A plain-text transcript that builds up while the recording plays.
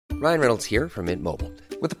Ryan Reynolds here from Mint Mobile.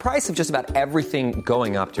 With the price of just about everything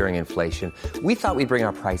going up during inflation, we thought we'd bring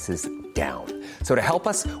our prices down. So to help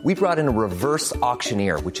us, we brought in a reverse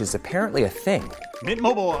auctioneer, which is apparently a thing. Mint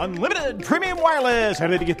Mobile Unlimited Premium Wireless. How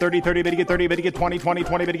to get 30, 30, bit to get 30, bit to get 20, 20,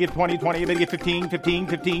 20, bit to get 20, 20, bit to get 15, 15,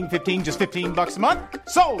 15, 15, just $15 a month?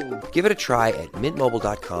 Sold! Give it a try at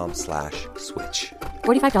mintmobile.com/switch.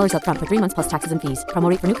 $45 up front for 3 months plus taxes and fees. Promo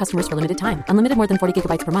rate for new customers for limited time. Unlimited more than 40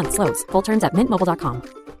 gigabytes per month. Slows full terms at mintmobile.com.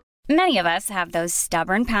 Many of us have those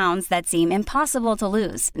stubborn pounds that seem impossible to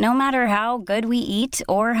lose, no matter how good we eat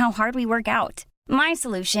or how hard we work out. My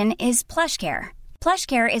solution is PlushCare.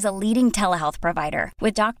 PlushCare is a leading telehealth provider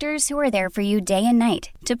with doctors who are there for you day and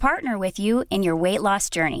night to partner with you in your weight loss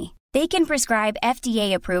journey. They can prescribe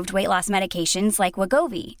FDA-approved weight loss medications like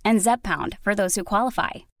Wegovy and Zepbound for those who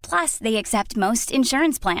qualify. Plus, they accept most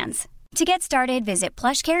insurance plans. To get started, visit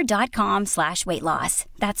plushcare.com/weightloss.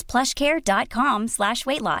 That's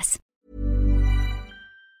plushcare.com/weightloss.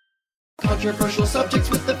 Controversial subjects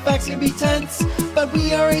with the facts can be tense, but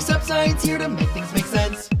we are Ace-Up Science here to make things make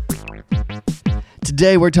sense.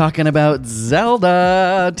 Today we're talking about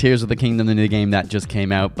Zelda, Tears of the Kingdom, the new game that just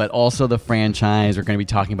came out, but also the franchise. We're going to be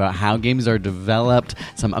talking about how games are developed,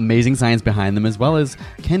 some amazing science behind them, as well as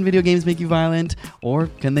can video games make you violent or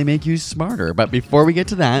can they make you smarter? But before we get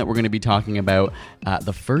to that, we're going to be talking about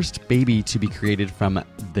the first baby to be created from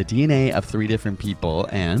the DNA of 3 different people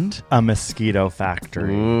and A mosquito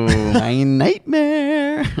factory. Ooh, my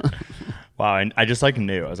nightmare. Wow, and I just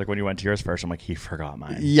knew. I was like, when you went to yours first, I'm like, he forgot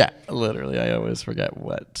mine. Yeah, literally. I always forget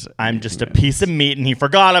what. I'm just a piece of meat and he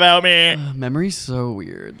forgot about me. Memory's so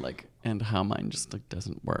weird, and how mine just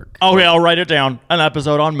doesn't work. Okay, I'll write it down. An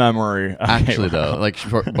episode on memory. Okay, actually, though,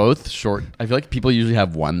 both short. I feel like people usually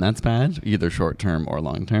have one that's bad, either short term or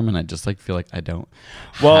long term, and I just feel like I don't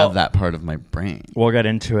have that part of my brain. We'll get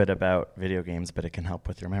into it about video games, but it can help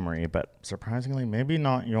with your memory. But surprisingly, maybe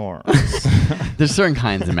not yours. There's certain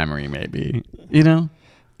kinds of memory, maybe.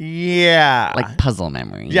 Yeah. Like puzzle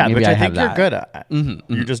memory. Yeah, maybe which I think you're good at.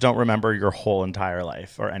 Mm-hmm. You just don't remember your whole entire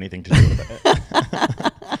life or anything to do with it.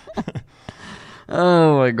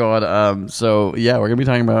 Oh my god. So yeah, we're gonna be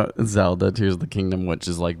talking about Zelda Tears of the Kingdom, which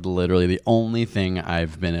is literally the only thing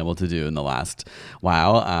I've been able to do in the last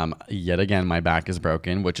while. Yet again, my back is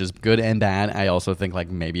broken, which is good and bad. I also think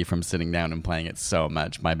maybe from sitting down and playing it so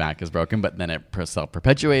much, my back is broken, but then it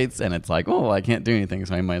self-perpetuates and it's I can't do anything,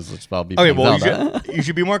 so I might as well be playing Zelda. You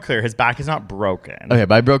should be more clear. His back is not broken. Okay,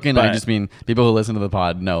 by broken, I just mean people who listen to the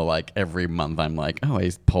pod know every month I'm I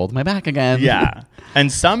pulled my back again. Yeah.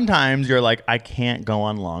 And sometimes you're I can't go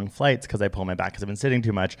on long flights because I pull my back because I've been sitting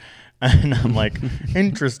too much. And I'm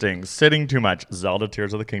interesting, sitting too much. Zelda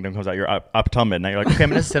Tears of the Kingdom comes out. You're up till midnight. You're okay, I'm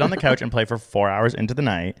going to sit on the couch and play for 4 hours into the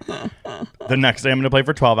night. The next day I'm going to play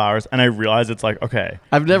for 12 hours. And I realize it's okay.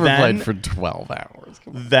 I've never played for 12 hours.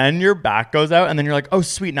 Then your back goes out and then you're oh,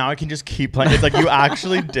 sweet, now I can just keep playing. It's you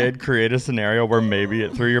actually did create a scenario where maybe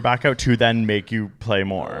it threw your back out to then make you play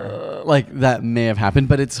more. That may have happened,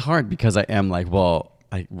 but it's hard because I am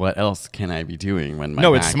what else can I be doing when my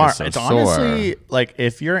back it's smart. is so it's sore? Honestly,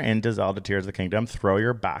 if you're into Zelda Tears of the Kingdom, throw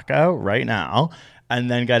your back out right now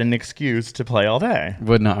and then get an excuse to play all day.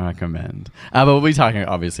 Would not recommend. But we'll be talking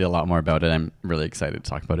obviously a lot more about it. I'm really excited to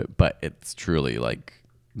talk about it, but it's truly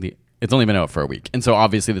it's only been out for a week. And so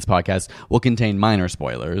obviously this podcast will contain minor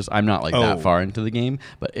spoilers. I'm not that far into the game,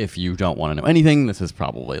 but if you don't want to know anything, this is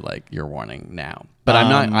probably your warning now. But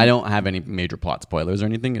I don't have any major plot spoilers or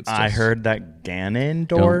anything. It's just, I heard that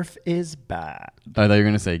Ganondorf is bad. I thought you were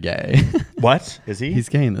going to say gay. What? Is he? He's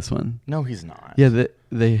gay in this one. No, he's not. Yeah,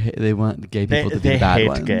 they want gay people to be the bad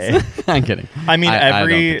ones. Gay. I'm kidding. I mean,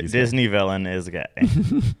 every Disney villain is gay.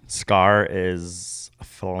 Scar is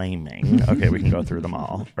flaming. Okay, we can go through them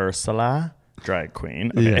all. Ursula, drag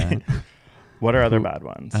queen. Okay. Yeah. What are other bad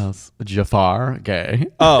ones? Jafar, gay.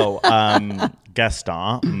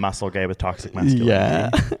 Gaston, muscle gay with toxic masculinity. Yeah.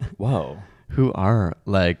 Whoa. Who are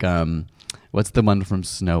what's the one from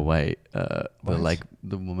Snow White? The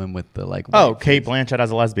woman with the Kate Blanchett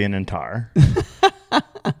as a lesbian in Tar.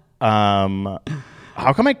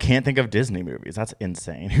 How come I can't think of Disney movies? That's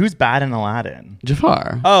insane. Who's bad in Aladdin?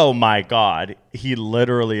 Jafar. Oh my God. He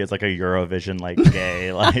literally is a Eurovision gay.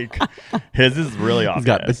 His is really obvious. He's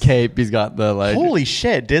got the cape. He's got the Holy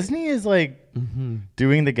shit. Disney is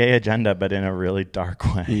doing the gay agenda, but in a really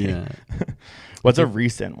dark way. Yeah. What's a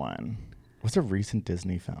recent one? What's a recent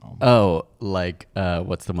Disney film? Oh,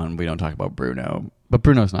 what's the one we don't talk about? Bruno. But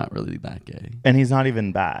Bruno's not really that gay. And he's not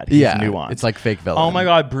even bad. He's nuanced. It's fake villain. Oh my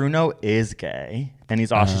God, Bruno is gay. And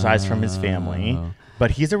he's ostracized from his family. But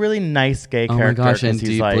he's a really nice gay Oh character. my gosh, and 'cause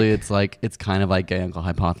he's deeply, it's kind of like gay uncle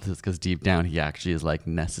hypothesis because deep down he actually is like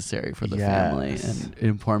necessary for the family and an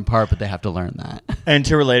important part, but they have to learn that. And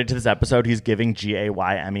to relate it to this episode, he's giving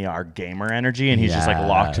GAYMER gamer energy, and he's just like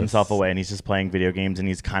locked himself away, and he's just playing video games, and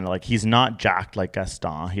he's kind of like, he's not jacked like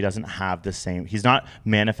Gaston. He doesn't have the same, he's not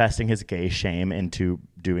manifesting his gay shame into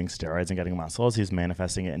doing steroids and getting muscles. He's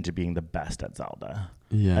manifesting it into being the best at Zelda.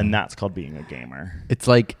 Yeah. And that's called being a gamer. It's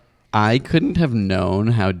like, I couldn't have known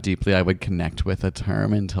how deeply I would connect with a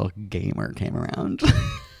term until gamer came around.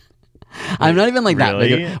 I'm not even like really?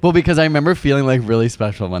 that big. Well, because I remember feeling like really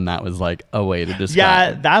special when that was like a way to describe.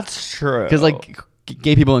 Yeah, that's true. Because like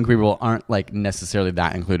gay people and queer people aren't like necessarily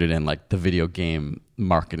that included in like the video game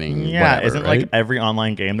marketing. Yeah, whatever, isn't right? like every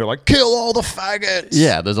online game they're like, kill all the faggots.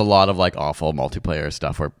 Yeah, there's a lot of like awful multiplayer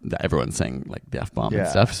stuff where everyone's saying like the F-bomb and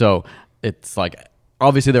stuff. So it's like,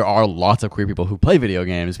 obviously there are lots of queer people who play video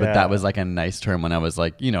games, but that was like a nice term when I was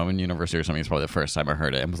like, you know, in university or something. It's probably the first time I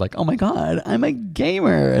heard it and was like, oh my God, I'm a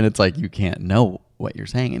gamer. And it's like, you can't know what you're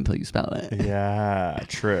saying until you spell it. Yeah,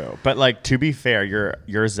 true. But like, to be fair,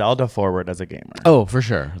 you're Zelda forward as a gamer. Oh, for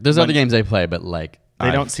sure. There's other games I play, but like they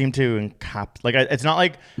don't seem to like, it's not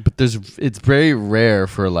like, but it's very rare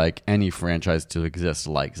for like any franchise to exist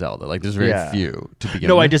like Zelda. Like there's very few to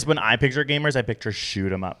begin with. When I picture gamers, I picture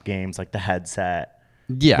shoot 'em up games like the headset.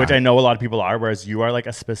 Yeah. Which I know a lot of people are, whereas you are like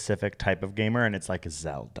a specific type of gamer, and it's like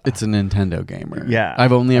Zelda. It's a Nintendo gamer. Yeah.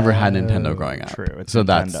 I've only ever had Nintendo growing up. True. So Nintendo.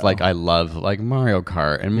 That's like, I love like Mario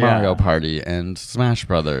Kart and Mario Party and Smash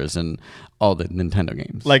Brothers and all the Nintendo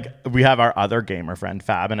games. Like, we have our other gamer friend,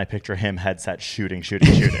 Fab, and I picture him headset shooting,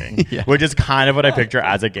 which is kind of what I picture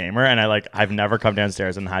as a gamer. And I've never come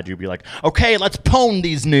downstairs and had you be like, okay, let's pwn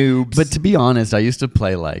these noobs. But to be honest, I used to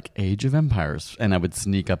play like Age of Empires, and I would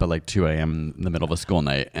sneak up at like 2 a.m. in the middle of a school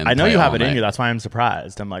night. And I know play you have all it in night. you. That's why I'm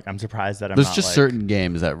surprised. I'm surprised that I'm There's not just like, certain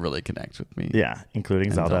games that really connect with me. Yeah,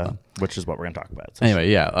 including Zelda, Zelda, which is what we're going to talk about. So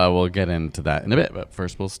anyway, we'll get into that in a bit. But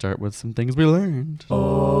first, we'll start with some things we learned.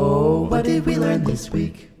 Oh, what did we learn this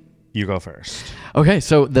week? You go first. Okay,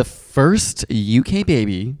 so the first UK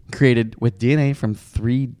baby created with DNA from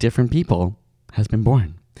 3 different people has been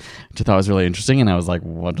born, which I thought was really interesting. And I was like,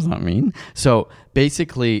 what does that mean? So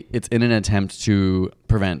basically, it's in an attempt to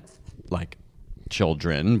prevent like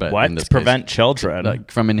children, but What? in this Prevent case, children?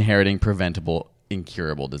 like, from inheriting preventable,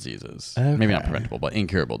 incurable diseases. Okay. Maybe not preventable, but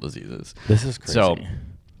incurable diseases. This is crazy. So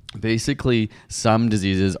basically, some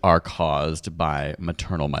diseases are caused by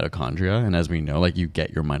maternal mitochondria. And as we know, like you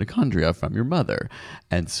get your mitochondria from your mother.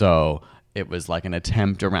 And so it was like an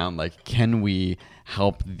attempt around like, can we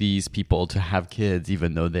help these people to have kids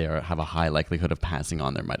even though they have a high likelihood of passing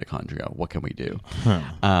on their mitochondria? What can we do?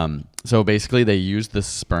 So basically, they use the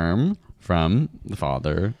sperm from the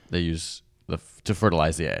father. They use to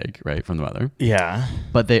fertilize the egg, right, from the mother. Yeah.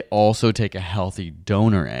 But they also take a healthy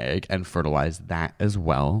donor egg and fertilize that as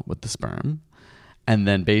well with the sperm. And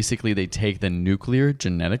then basically they take the nuclear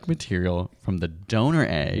genetic material from the donor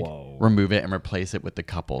egg, remove it, and replace it with the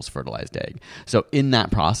couple's fertilized egg. So in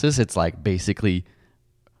that process, it's like basically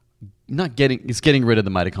getting rid of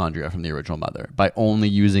the mitochondria from the original mother by only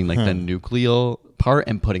using like the nucleal part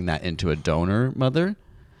and putting that into a donor mother,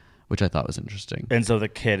 which I thought was interesting. And so the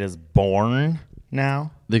kid is born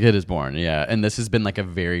now? The kid is born, yeah. And this has been like a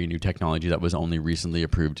very new technology that was only recently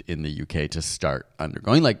approved in the UK to start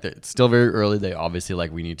undergoing. Like it's still very early. They obviously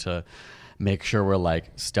like we need to make sure we're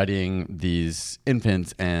like studying these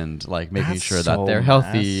infants and like making sure that they're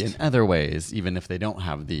healthy in other ways, even if they don't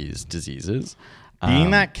have these diseases.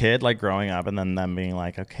 Being that kid, like growing up and then them being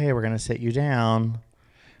like, okay, we're going to sit you down.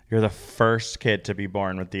 You're the first kid to be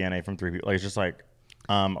born with DNA from 3 people. Like, it's just like,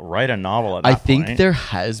 write a novel at that I think point. there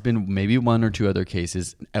has been maybe 1 or 2 other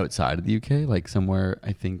cases outside of the UK, like somewhere,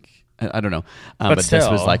 I think, I don't know. But this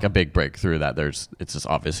was like a big breakthrough that it's just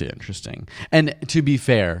obviously interesting. And to be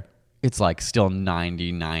fair, it's like still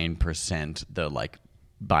 99% the like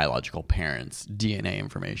biological parents' DNA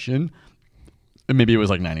information. And maybe it was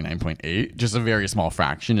like 99.8. Just a very small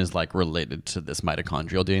fraction is like related to this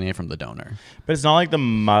mitochondrial DNA from the donor. But it's not like the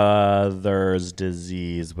mother's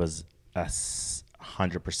disease was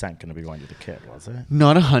 100% going to be going to the kid, was it?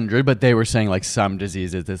 Not 100, but they were saying like some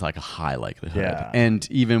diseases there's like a high likelihood. Yeah. And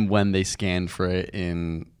even when they scanned for it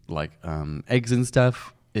in like eggs and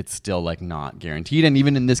stuff, it's still like not guaranteed. And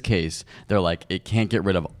even in this case, they're like, it can't get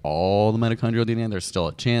rid of all the mitochondrial DNA. There's still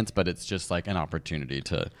a chance, but it's just like an opportunity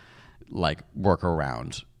to like work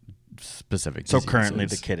around specific diseases. So currently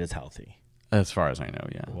the kid is healthy. As far as I know,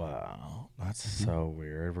 yeah. Wow. That's so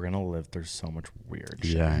weird. We're going to live through so much weird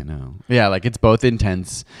shit. Yeah, I know. Yeah, like it's both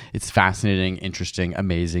intense. It's fascinating, interesting,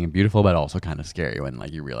 amazing, and beautiful, but also kind of scary when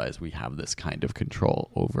like you realize we have this kind of control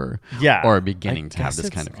over, or are beginning to have this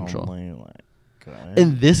kind of control.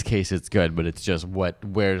 In this case, it's good, but it's just where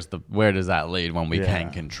does that lead when we can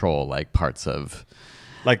control like parts of,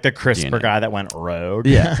 like the CRISPR DNA guy that went rogue.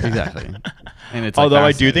 Yeah, exactly. And it's although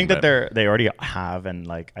I do think that they already have, and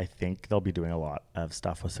like I think they'll be doing a lot of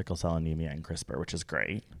stuff with sickle cell anemia and CRISPR, which is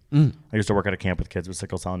great. I used to work at a camp with kids with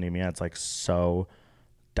sickle cell anemia. It's like so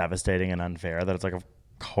devastating and unfair that it's like, of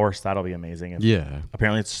course that'll be amazing.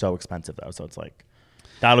 Apparently it's so expensive though, so it's like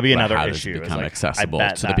that'll be another issue. Become like, accessible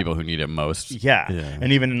to the people who need it most. Yeah,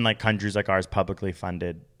 and even in like countries like ours, publicly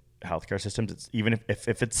funded healthcare systems, it's even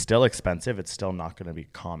if it's still expensive, it's still not going to be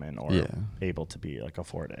common or able to be like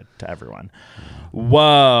afforded to everyone.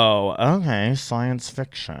 Whoa. Okay, science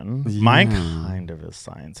fiction. Mine kind of is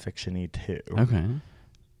science fiction-y too. Okay.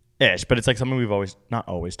 Ish, but it's like something we've not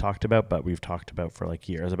always talked about, but we've talked about for like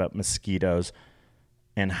years, about mosquitoes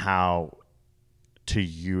and how to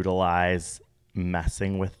utilize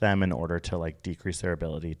messing with them in order to like decrease their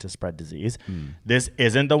ability to spread disease. This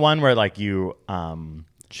isn't the one where like you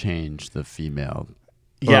change the female,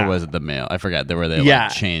 or was it the male? I forget. They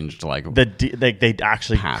like changed like they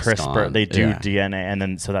actually CRISPR. They do DNA, and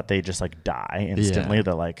then so that they just like die instantly.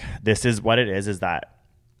 They're like, this is what it is that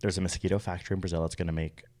there's a mosquito factory in Brazil that's going to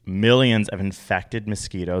make millions of infected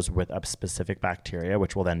mosquitoes with a specific bacteria,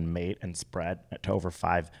 which will then mate and spread to over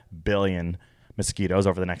 5 billion mosquitoes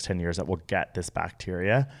over the next 10 years that will get this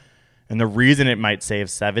bacteria. And the reason it might save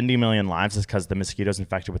 70 million lives is because the mosquitoes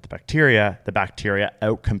infected with the bacteria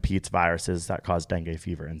outcompetes viruses that cause dengue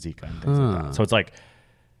fever and Zika and things like that. So it's like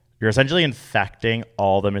you're essentially infecting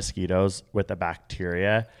all the mosquitoes with a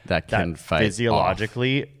bacteria that can fight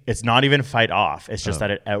physiologically. It's not even fight off. It's just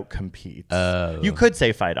that it outcompetes. You could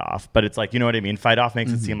say fight off, but it's like, you know what I mean? Fight off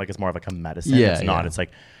makes it seem like it's more of like a medicine. It's not. It's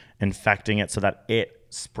like infecting it so that it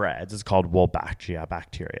spreads. It's called Wolbachia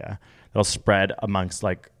bacteria. It'll spread amongst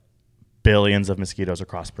like billions of mosquitoes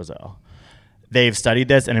across Brazil. They've studied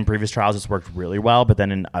this, and in previous trials it's worked really well, but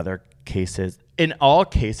then in all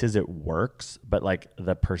cases it works, but like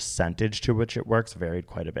the percentage to which it works varied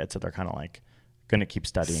quite a bit. So they're kind of like going to keep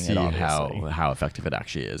studying it, obviously. how effective it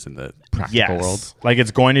actually is in the practical world. Like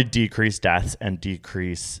it's going to decrease deaths and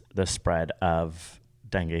decrease the spread of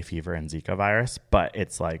dengue fever and Zika virus, but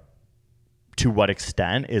it's like, to what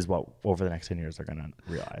extent is what over the next 10 years they're going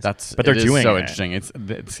to realize. But they're doing so it. Interesting. It's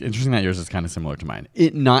interesting that yours is kind of similar to mine.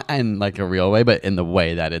 It not in like a real way, but in the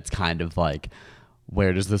way that it's kind of like,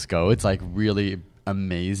 where does this go? It's like really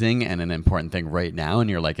amazing and an important thing right now. And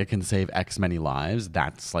you're like, it can save X many lives.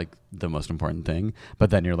 That's like the most important thing. But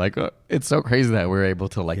then you're like, oh, it's so crazy that we're able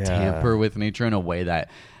to like tamper with nature in a way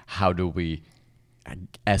that, how do we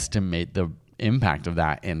estimate the impact of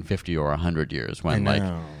that in 50 or 100 years when like,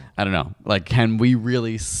 I don't know. Like, can we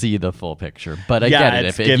really see the full picture? But I get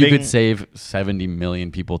it. If you could save 70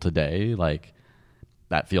 million people today, like,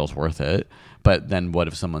 that feels worth it. But then what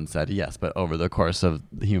if someone said, yes, but over the course of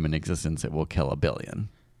human existence, it will kill 1 billion?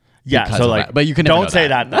 Yeah, so like, but you can don't say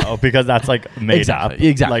that though, because that's like made up.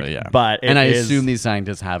 Exactly. Like, yeah. But I assume these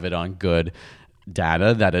scientists have it on good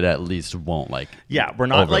data that it at least won't like. Yeah, we're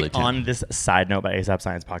not like on this side note by ASAP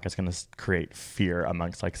Science Podcast going to create fear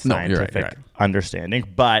amongst like scientific understanding,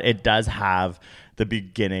 but it does have the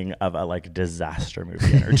beginning of a like disaster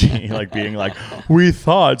movie energy, like being like, we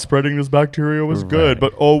thought spreading this bacteria was good,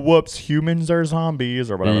 but oh whoops, humans are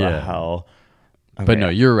zombies or whatever the hell. Okay. But no,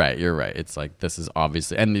 you're right. It's like, this is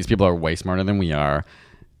obviously, and these people are way smarter than we are.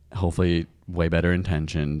 Hopefully way better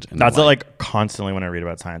intentioned. And that's like constantly when I read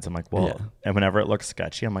about science, I'm like, well, and whenever it looks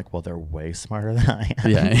sketchy, I'm like, well, they're way smarter than I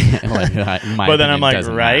am. Like, but then I'm like,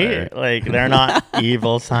 right? Matter. Like, they're not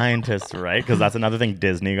evil scientists, right? Because that's another thing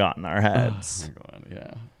Disney got in our heads. Oh my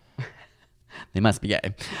God, yeah. They must be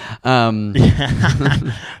gay.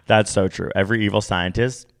 That's so true. Every evil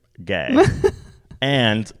scientist, gay.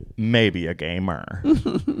 And maybe a gamer.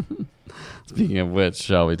 Speaking of which,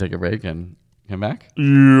 shall we take a break and come back?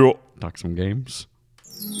 Yeah. Talk some games.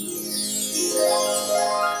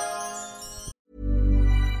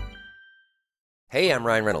 Hey, I'm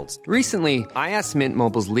Ryan Reynolds. Recently, I asked Mint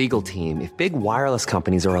Mobile's legal team if big wireless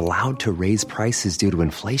companies are allowed to raise prices due to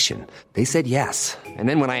inflation. They said yes. And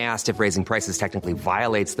then when I asked if raising prices technically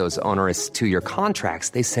violates those onerous 2-year contracts,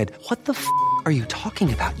 they said, what the f*** are you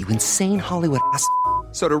talking about, you insane Hollywood ass f-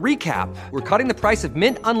 So to recap, we're cutting the price of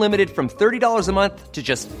Mint Unlimited from $30 a month to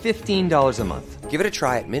just $15 a month. Give it a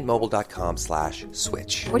try at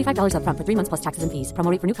mintmobile.com/switch. $45 up front for 3 months plus taxes and fees.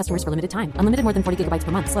 Promo rate for new customers for limited time. Unlimited more than 40 gigabytes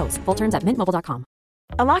per month. Slows full terms at mintmobile.com.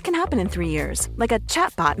 A lot can happen in 3 years, like a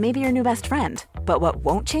chatbot may be your new best friend. But what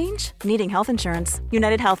won't change? Needing health insurance.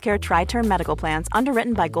 United Healthcare Tri-Term Medical Plans,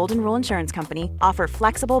 underwritten by Golden Rule Insurance Company, offer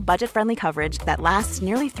flexible, budget-friendly coverage that lasts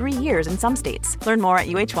nearly 3 years in some states. Learn more at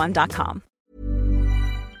uh1.com.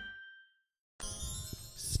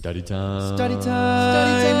 Study time. Study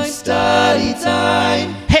time. Study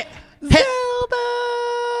time. Hey, Zelda.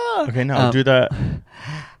 Okay, no, do the.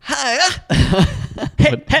 I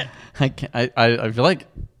can't. I feel like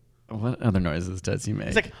what other noises does he make?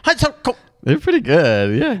 It's like "Hi, so cool." They're pretty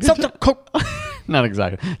good. Yeah. Good So job. cool. Not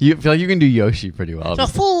exactly. You feel like you can do Yoshi pretty well. So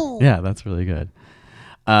fool. Yeah, that's really good.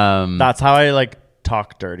 That's how I like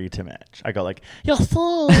talk dirty to Mitch. I go like, "You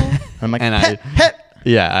fool." I'm like, And "Heh, I- heh."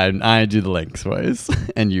 Yeah, I do the Link's voice,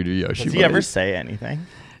 and you do Yoshi. Does voice. he ever say anything?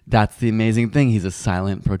 That's the amazing thing. He's a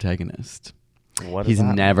silent protagonist. What? He's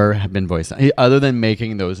never been voiced other than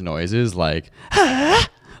making those noises like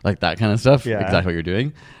like that kind of stuff. Yeah. Exactly what you're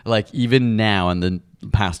doing. Like even now in the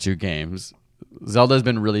past 2 games, Zelda's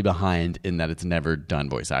been really behind in that it's never done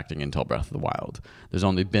voice acting until Breath of the Wild. There's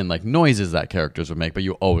only been like noises that characters would make, but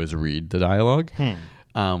you always read the dialogue.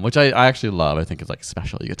 Which I actually love. I think it's like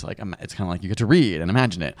special. You get to like, it's kind of like you get to read and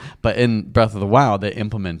imagine it. But in Breath of the Wild, they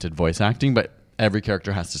implemented voice acting, but every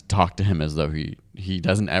character has to talk to him as though he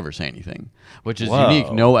doesn't ever say anything, which is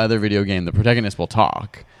unique. No other video game, the protagonist will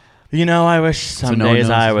talk. You know, I wish some no one days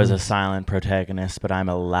knows I was who- a silent protagonist, but I'm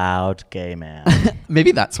a loud gay man.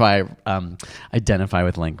 Maybe that's why I identify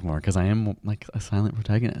with Link more, because I am like a silent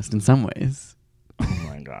protagonist in some ways. Oh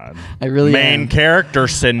my god. I really Main am. character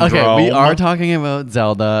syndrome. Okay, we are talking about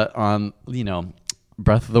Zelda on,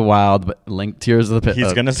 Breath of the Wild, but Link Tears of the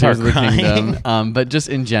He's gonna start Tears of the crying. Kingdom. But just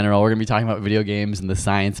in general, we're gonna be talking about video games and the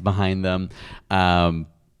science behind them,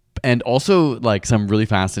 and also like some really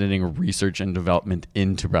fascinating research and development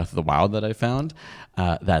into Breath of the Wild that I found.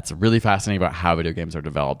 That's really fascinating about how video games are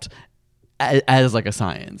developed as like a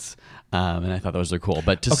science. And I thought that was really cool.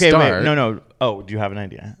 But to start... wait, no. Oh, do you have an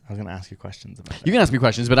idea? I was going to ask you questions about it. You can ask me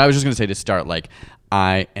questions, but I was just going to say to start, like,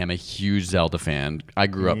 I am a huge Zelda fan. I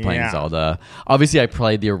grew up playing Zelda. Obviously, I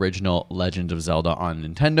played the original Legend of Zelda on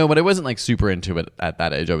Nintendo, but I wasn't, like, super into it at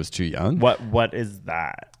that age. I was too young. What is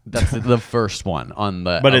that? That's the first one on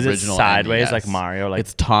the But is original it sideways NES. like Mario? Like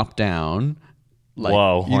it's top down. Like,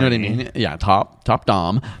 whoa, you know what I horny. mean? Yeah, top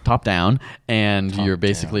down, and you're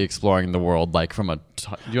basically exploring the world like from a. Do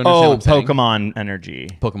you understand what I'm saying? Pokemon Energy.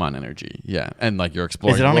 Pokemon Energy, yeah, and like you're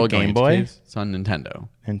exploring. Is it the on a world, going Game into Boy? caves. It's on Nintendo.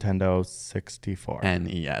 Nintendo 64.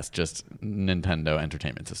 NES, just Nintendo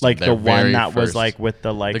Entertainment System. Like Their the one very that was first- like with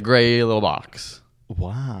the like the gray little box.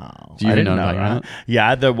 Wow. Do you I even didn't know what I'm talking that. about?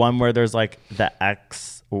 Yeah, the one where there's like the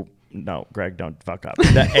X. Oh, no, Greg, don't fuck up.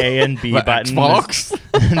 The A and B The button. Xbox?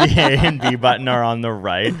 The A and B button are on the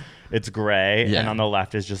right. It's gray, Yeah. and on the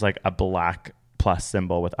left is just like a black plus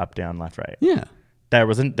symbol with up, down, left, right. Yeah, There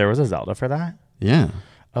was a Zelda for that. yeah.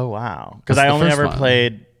 Oh wow! Because That's I the only first ever one.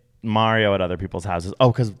 played Mario at other people's houses.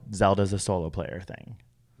 Oh, because Zelda's a solo player thing.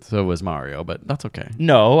 So was Mario, but that's okay.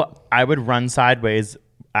 No, I would run sideways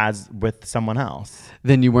as with someone else.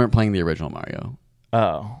 Then you weren't playing the original Mario.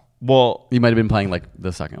 Oh well. You might have been playing like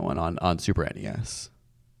the second one on Super NES.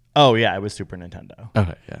 Oh yeah, it was Super Nintendo.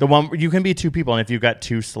 Okay, yeah. The one where you can be 2 people, and if you got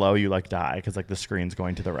too slow, you like die because like the screen's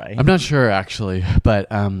going to the right. I'm not sure actually, but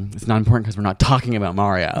it's not important because we're not talking about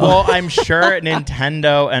Mario. Well, I'm sure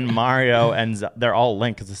Nintendo and Mario and they're all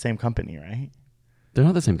linked. It's the same company, right? They're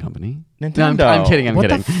not the same company. Nintendo. No, I'm kidding. I'm What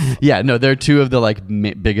the kidding. Yeah, no, they're 2 of the like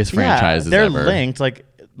biggest franchises they're ever. linked. Like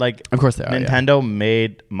Of course they are, yeah. Nintendo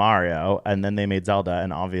made Mario, and then they made Zelda,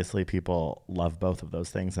 and obviously people love both of those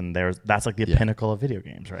things. And that's like the pinnacle of video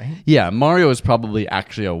games, right? Yeah, Mario is probably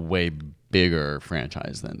actually a way bigger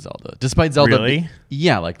franchise than Zelda. Despite Zelda, Really?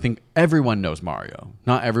 Yeah, like think everyone knows Mario.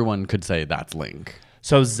 Not everyone could say that's Link.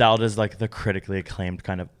 So Zelda's like the critically acclaimed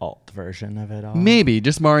kind of alt version of it all. Maybe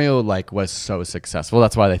just Mario like was so successful.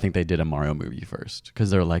 That's why I think they did a Mario movie first, because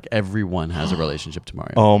they're like everyone has a relationship to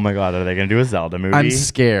Mario. Oh my god, are they gonna do a Zelda movie? I'm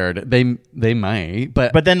scared. They might,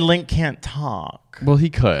 but then Link can't talk. well, he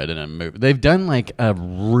could in a movie. They've done like a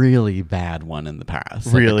really bad one in the past,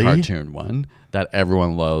 like Really? a cartoon one that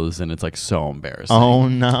everyone loathes, and it's like so embarrassing. Oh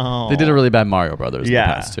no, They did a really bad Mario Brothers in Yeah.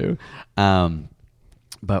 the past too.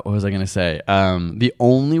 But what was I going to say? The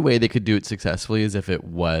only way they could do it successfully is if it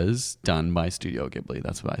was done by Studio Ghibli.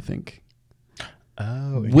 That's what I think.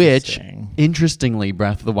 Oh, Which, interesting. interestingly,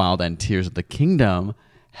 Breath of the Wild and Tears of the Kingdom,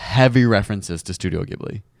 heavy references to Studio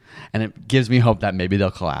Ghibli. And it gives me hope that maybe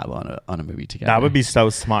they'll collab on a movie together. That would be so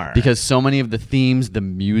smart. Because so many of the themes, the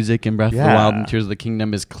music in Breath of the Wild and Tears of the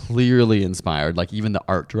Kingdom is clearly inspired. Like even the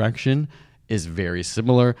art direction is very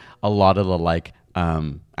similar. A lot of the like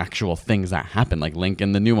actual things that happen, like Link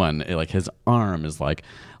in the new one, like his arm is like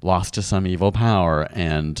lost to some evil power,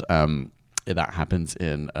 and that happens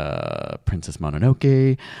in Princess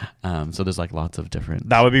Mononoke. So there's like lots of different.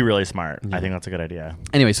 That would be really smart. I think that's a good idea.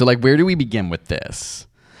 Anyway, so like where do we begin with this?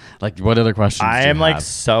 Like what other questions? I do you am like have?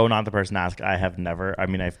 so not the person to ask.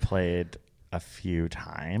 I've played a few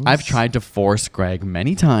times. I've tried to force Greg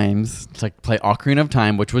many times to like play Ocarina of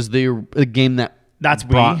Time, which was the game that's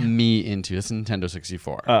brought me into this Nintendo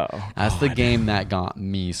 64. That's the game that got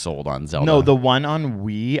me sold on Zelda. No, the one on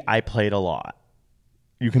Wii I played a lot.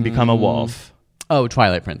 You can become a wolf. Oh,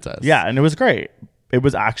 Twilight Princess. Yeah, and it was great. It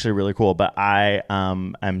was actually really cool, but I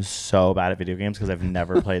am so bad at video games because I've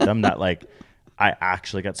never played them that like I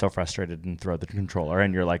actually get so frustrated and throw the controller,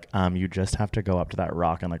 and you're like, you just have to go up to that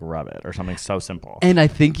rock and like rub it or something so simple. And I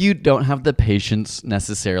think you don't have the patience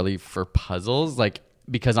necessarily for puzzles, like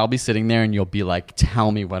because I'll be sitting there and you'll be like,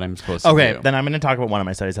 tell me what I'm supposed to do. Okay, then I'm going to talk about one of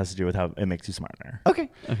my studies has to do with how it makes you smarter. Okay.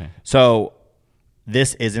 So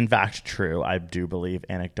this is in fact true. I do believe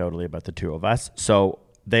anecdotally about the two of us. So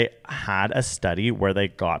they had a study where they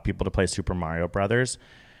got people to play Super Mario Brothers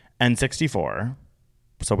and 64.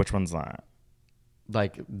 So which one's that?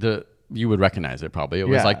 Like you would recognize it probably. It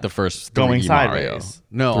was like the first 3D going Mario. sideways.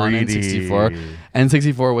 No, 3D. On N64.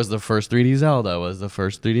 N64 was the first 3D Zelda, was the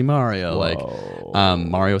first 3D Mario. Whoa. Like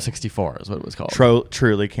Mario 64 is what it was called.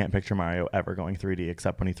 Truly can't picture Mario ever going 3D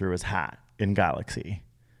except when he threw his hat in Galaxy.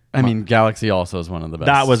 I mean, Galaxy also is one of the best.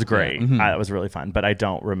 That was great. Yeah. Mm-hmm. That was really fun, but I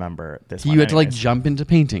don't remember this one. You had to like jump into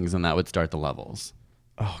paintings and that would start the levels.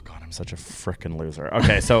 Oh God, I'm such a freaking loser.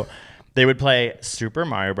 Okay, so they would play Super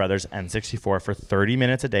Mario Brothers N64 for 30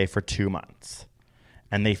 minutes a day for 2 months.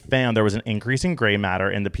 And they found there was an increase in gray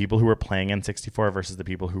matter in the people who were playing N64 versus the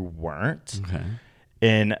people who weren't. Okay.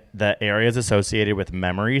 In the areas associated with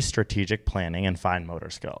memory, strategic planning, and fine motor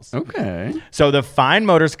skills. Okay. So the fine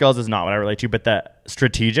motor skills is not what I relate to, but the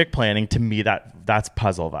strategic planning, to me, that's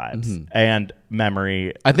puzzle vibes. Mm-hmm. And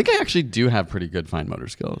memory. I think I actually do have pretty good fine motor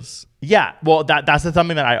skills. Yeah. Well, that's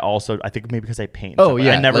something that I think maybe because I paint. Oh,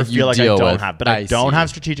 yeah. I never like feel like I don't have. But I don't see. have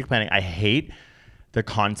strategic planning. I hate the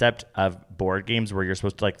concept of board games where you're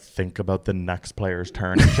supposed to like think about the next player's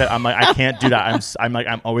turn and shit. I'm like, I can't do that.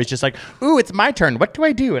 I'm always just like, ooh, it's my turn. What do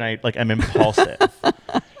I do? And I'm impulsive.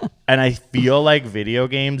 And I feel like video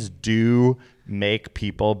games do make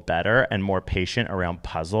people better and more patient around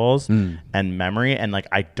puzzles and memory. And like,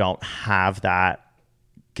 I don't have that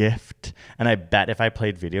gift. And I bet if I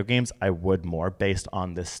played video games, I would more based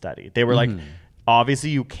on this study. They were like,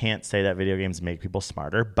 obviously you can't say that video games make people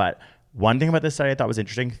smarter, but one thing about this study I thought was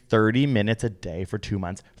interesting, 30 minutes a day for 2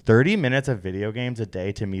 months. 30 minutes of video games a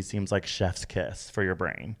day to me seems like chef's kiss for your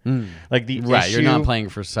brain. Like the right, issue, you're not playing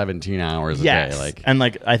for 17 hours a day. Like, and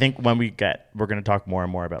like I think when we're going to talk more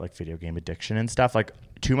and more about like video game addiction and stuff, like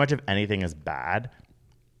too much of anything is bad.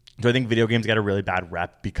 So I think video games get a really bad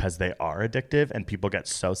rep because they are addictive and people get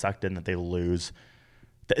so sucked in that they lose.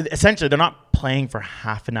 Essentially, they're not playing for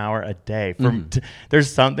half an hour a day.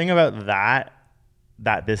 There's something about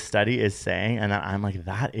that this study is saying, and I'm like,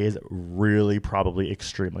 that is really probably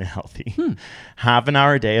extremely healthy. Half an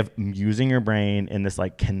hour a day of using your brain in this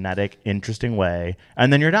like kinetic, interesting way,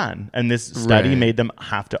 and then you're done. And this study made them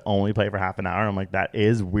have to only play for half an hour. I'm like, that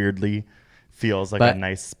is weirdly feels like a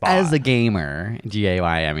nice spot. As a gamer,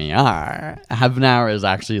 GAYMER, half an hour is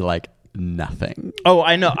actually like nothing. Oh,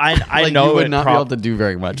 I know. I like know you would not be able to do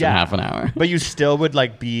very much in half an hour. But you still would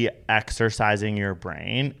like be exercising your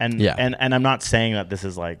brain. And I'm not saying that this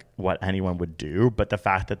is like what anyone would do, but the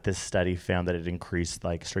fact that this study found that it increased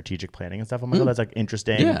like strategic planning and stuff, I'm like, oh, that's like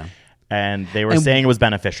interesting. Yeah. And they were saying it was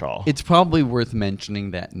beneficial. It's probably worth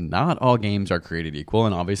mentioning that not all games are created equal.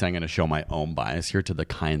 And obviously I'm going to show my own bias here to the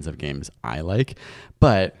kinds of games I like.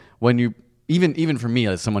 But when you Even for me,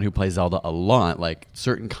 as someone who plays Zelda a lot, like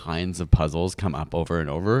certain kinds of puzzles come up over and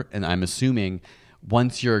over, and I'm assuming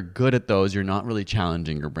once you're good at those, you're not really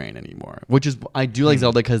challenging your brain anymore. Which is, I do like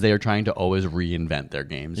Zelda because they are trying to always reinvent their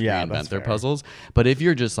games, reinvent their puzzles. But if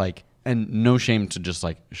you're just like, and no shame to just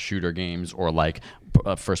like shooter games or like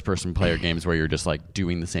first-person player games where you're just like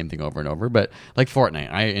doing the same thing over and over. But like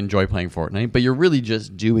Fortnite, I enjoy playing Fortnite, but you're really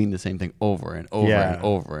just doing the same thing over and over and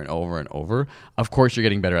over and over and over. Of course, you're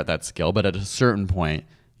getting better at that skill, but at a certain point,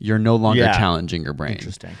 you're no longer challenging your brain.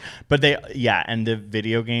 Interesting. But and the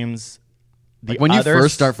video games when you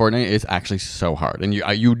first start Fortnite, it's actually so hard, and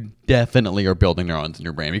you definitely are building neurons in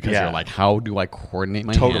your brain because you're like, how do I coordinate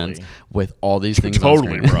my hands with all these things?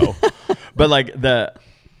 Totally, bro. But like the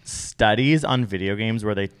studies on video games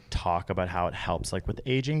where they talk about how it helps like with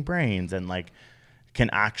aging brains and like can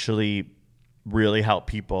actually really help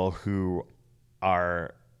people who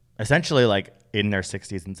are essentially like in their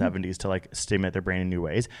 60s and 70s to like stimulate their brain in new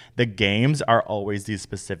ways. The games are always these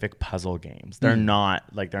specific puzzle games. They're not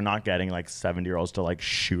getting like 70-year-olds to like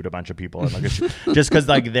shoot a bunch of people and like just because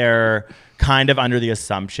like they're kind of under the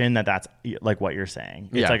assumption that that's like what you're saying.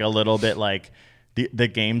 It's like a little bit like the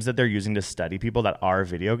games that they're using to study people that are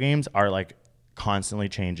video games are like constantly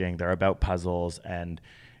changing. They're about puzzles, and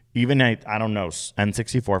even I don't know,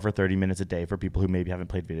 N64 for 30 minutes a day for people who maybe haven't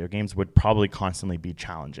played video games would probably constantly be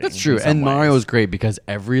challenging. That's true. And Mario is great because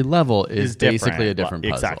every level is basically a different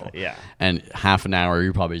puzzle. Exactly, yeah. And half an hour,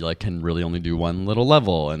 you probably like can really only do one little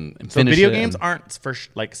level and so finish video it. games aren't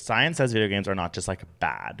like science says video games are not just like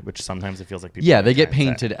bad, which sometimes it feels like people. Yeah, they get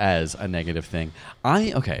painted as a negative thing.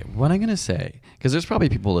 What I'm gonna say, because there's probably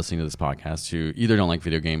people listening to this podcast who either don't like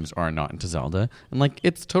video games or are not into Zelda, and like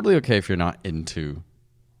it's totally okay if you're not into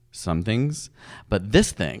some things, but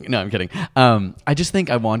this thing, no, I'm kidding. I just think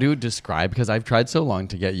I want to describe, because I've tried so long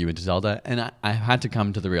to get you into Zelda, and I had to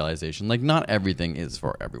come to the realization, like, not everything is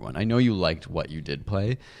for everyone. I know you liked what you did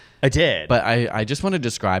play. I did. But I just want to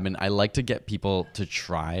describe, and I like to get people to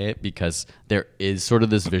try it because there is sort of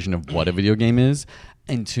this vision of what a video game is.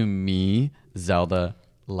 And to me, Zelda,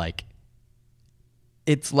 like,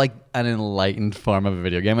 it's like an enlightened form of a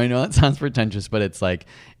video game. I know that sounds pretentious, but it's like,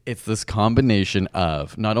 it's this combination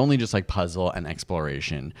of not only just like puzzle and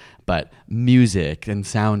exploration, but music and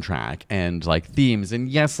soundtrack and like themes. And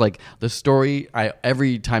yes, like the story,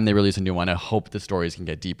 every time they release a new one, I hope the stories can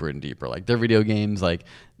get deeper and deeper. Like their video games, like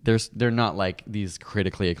they're not like these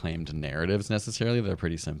critically acclaimed narratives necessarily. They're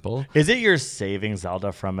pretty simple. Is it you're saving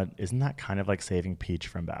Zelda from it? Isn't that kind of like saving Peach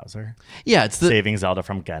from Bowser? Yeah, it's saving Zelda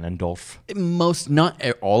from Ganondorf. Not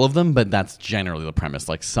all of them, but that's generally the premise.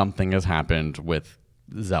 Like something has happened with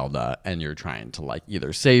Zelda and you're trying to like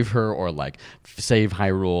either save her or like save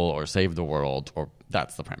Hyrule or save the world, or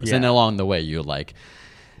that's the premise. Yeah. And along the way you like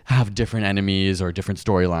have different enemies or different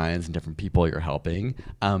storylines and different people you're helping.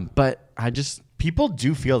 But people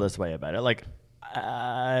do feel this way about it. Like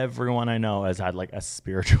everyone I know has had like a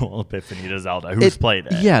spiritual epiphany to Zelda who's played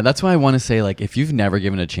it. Yeah, that's why I want to say, like, if you've never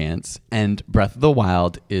given it a chance, and Breath of the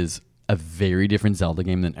Wild is a very different Zelda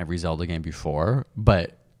game than every Zelda game before,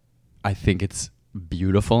 but I think it's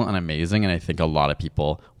beautiful and amazing, and I think a lot of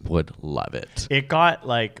people would love it. It got,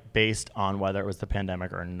 like, based on whether it was the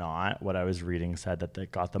pandemic or not, what I was reading said that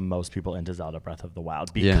it got the most people into Zelda Breath of the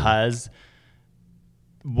Wild because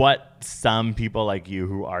what some people like you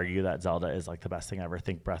who argue that Zelda is like the best thing ever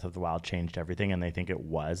think Breath of the Wild changed everything, and they think it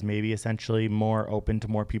was maybe essentially more open to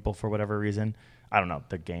more people for whatever reason. I don't know.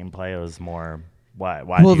 The gameplay was more... Why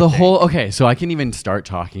well, the whole... Okay, so I can even start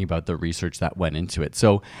talking about the research that went into it.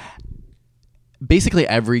 So basically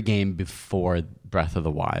every game before Breath of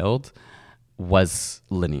the Wild was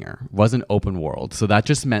linear, wasn't open world. So that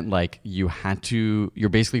just meant like you're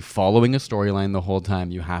basically following a storyline the whole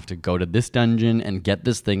time. You have to go to this dungeon and get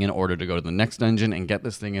this thing in order to go to the next dungeon and get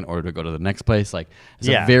this thing in order to go to the next place. Like it's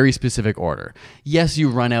a very specific order. Yes,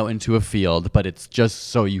 you run out into a field, but it's just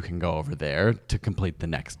so you can go over there to complete the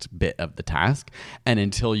next bit of the task. And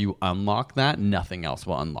until you unlock that, nothing else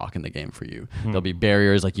will unlock in the game for you. There'll be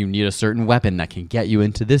barriers, like you need a certain weapon that can get you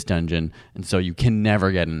into this dungeon, and so you can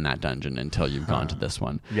never get in that dungeon until you've gone to this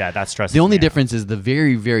one. Yeah, that stresses me out. The only out. difference is the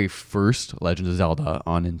very, very first Legend of Zelda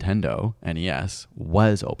on Nintendo NES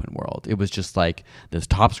was open world. It was just like this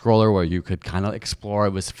top scroller where you could kind of explore.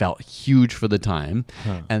 It felt huge for the time.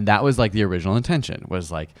 And that was like the original intention,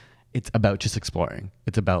 was like, it's about just exploring.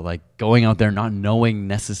 It's about like going out there, not knowing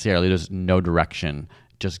necessarily, there's no direction.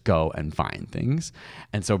 Just go and find things.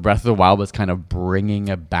 And so Breath of the Wild was kind of bringing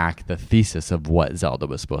back the thesis of what Zelda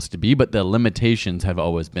was supposed to be, but the limitations have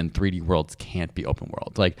always been 3D worlds can't be open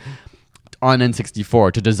world. Like on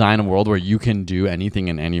N64, to design a world where you can do anything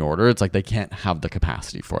in any order, it's like they can't have the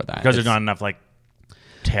capacity for that. Because there's not enough like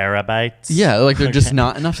terabytes. Yeah, like they're just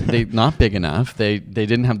not enough. They not big enough. They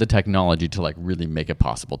didn't have the technology to like really make it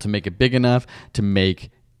possible, to make it big enough, to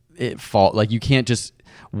make it fall. Like you can't just...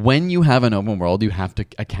 When you have an open world, you have to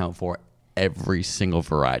account for every single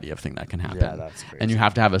variety of thing that can happen. Yeah, that's crazy. And you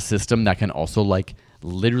have to have a system that can also like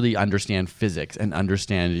literally understand physics and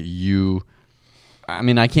understand you. I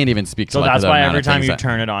mean, I can't even speak to so like that's the why amount every of time things you that,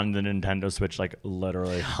 turn it on, the Nintendo Switch like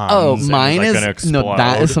literally hums. Oh, mine and is like, no.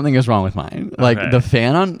 That is something is wrong with mine. Like Okay. the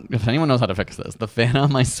fan on. If anyone knows how to fix this, the fan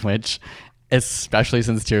on my Switch especially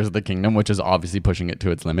since Tears of the Kingdom, which is obviously pushing it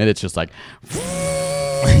to its limit. It's just like,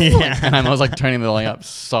 and I'm always like turning the volume up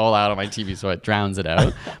so loud on my TV so it drowns it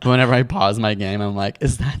out. But whenever I pause my game, I'm like,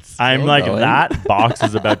 is that still I'm like, going? that box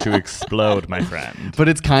is about to explode, my friend. But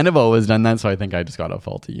it's kind of always done that, so I think I just got a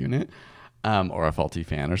faulty unit. Or a faulty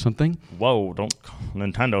fan or something. Whoa, don't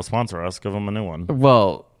Nintendo sponsor us. Give them a new one.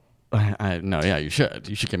 Well, no, yeah, you should.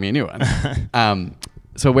 You should give me a new one.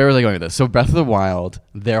 So where were they going with this? So Breath of the Wild,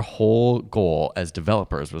 their whole goal as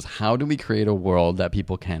developers was how do we create a world that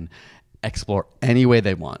people can explore any way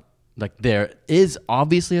they want? Like there is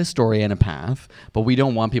obviously a story and a path, but we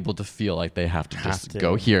don't want people to feel like they have to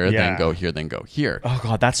go here, then go here, then go here. Oh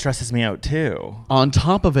God, that stresses me out too. On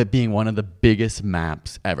top of it being one of the biggest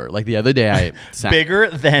maps ever. Like the other day I Bigger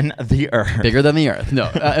than the Earth. Bigger than the Earth. No,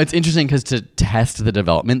 it's interesting because to test the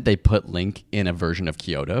development, they put Link in a version of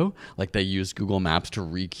Kyoto. Like they used Google Maps to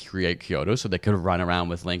recreate Kyoto so they could run around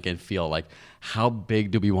with Link and feel like, how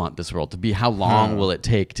big do we want this world to be? How long will it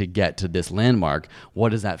take to get to this landmark? What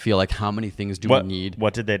does that feel like? How many things do we need?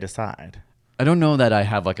 What did they decide? I don't know that I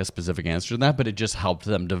have like a specific answer to that, but it just helped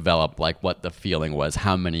them develop like what the feeling was.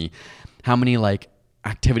 How many like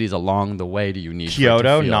activities along the way do you need?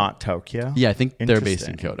 Kyoto, not Tokyo? Yeah, I think they're based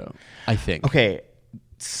in Kyoto. I think. Okay,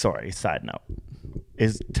 sorry, side note.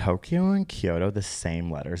 Is Tokyo and Kyoto the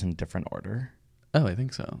same letters in different order? Oh, I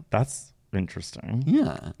think so. That's interesting.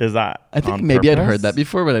 Yeah. Is that I think on maybe purpose? I'd heard that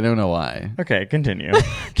before, but I don't know why. Okay, continue.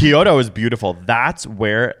 Kyoto is beautiful. That's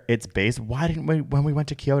where it's based. Why didn't we, when we went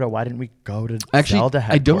to Kyoto, why didn't we go to Zelda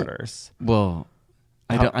headquarters?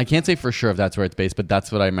 I can't say for sure if that's where it's based, but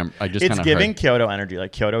that's what I remember. I just it's kind of giving heard. Kyoto energy.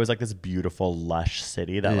 Like Kyoto is like this beautiful, lush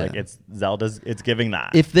city that like it's Zelda's. It's giving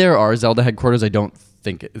that. If there are Zelda headquarters, I don't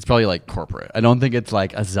think it's probably like corporate. I don't think it's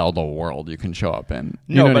like a Zelda world you can show up in.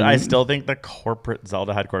 No, but I still think the corporate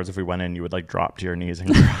Zelda headquarters, if we went in, you would like drop to your knees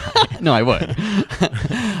and cry. No, I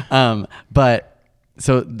would. But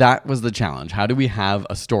so that was the challenge. How do we have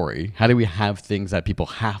a story? How do we have things that people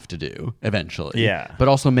have to do eventually? Yeah. But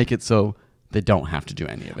also make it so they don't have to do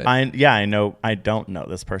any of it. I know. I don't know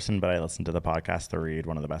this person, but I listened to the podcast The Read,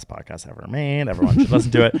 one of the best podcasts ever made. Everyone should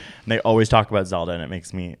listen to it. And they always talk about Zelda, and it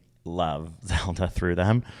makes me love Zelda through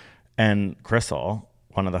them. And Crystal,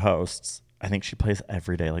 one of the hosts, I think she plays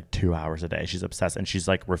every day, like 2 hours a day. She's obsessed, and she's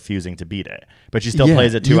like refusing to beat it, but she still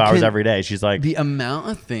plays it 2 hours every day. She's like, the amount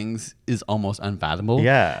of things is almost unfathomable.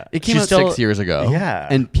 Yeah, it came out 6 years ago. Yeah,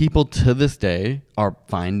 and people to this day are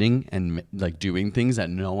finding and like doing things that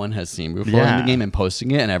no one has seen before in the game and posting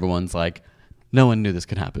it, and everyone's like, no one knew this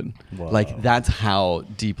could happen. Whoa. Like that's how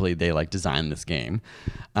deeply they like designed this game.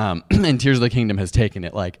 And Tears of the Kingdom has taken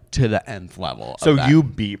it like to the nth level. So you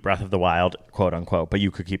beat Breath of the Wild, quote unquote, but you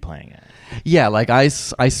could keep playing it. Yeah, like I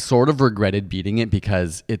sort of regretted beating it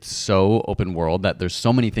because it's so open world that there's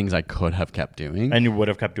so many things I could have kept doing. And you would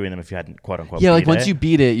have kept doing them if you hadn't, quote unquote, yeah, like once you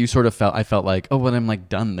beat it, you sort of I felt like, oh, when I'm like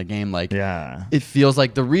done the game, like it feels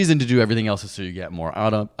like the reason to do everything else is so you get more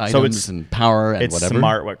items and power and whatever. It's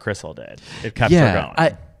smart what Crystal did. It kept her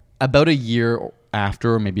going. About a year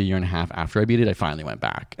after, or maybe a year and a half after I beat it, I finally went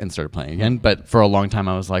back and started playing again. But for a long time,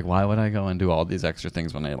 I was like, why would I go and do all these extra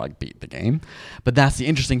things when I like beat the game? But that's the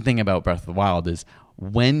interesting thing about Breath of the Wild is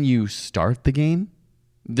when you start the game,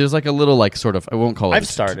 there's like a little like sort of, I won't call it. I've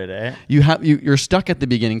started it. You're stuck at the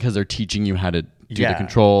beginning because they're teaching you how to do the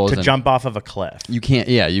controls. To jump off of a cliff. You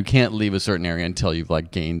can't leave a certain area until you've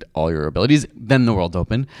like gained all your abilities. Then the world's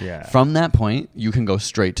open. Yeah. From that point, you can go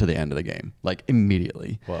straight to the end of the game, like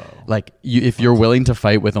immediately. Whoa. Like if you're willing to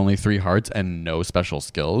fight with only 3 hearts and no special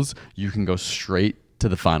skills, you can go straight to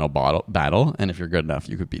the final battle. And if you're good enough,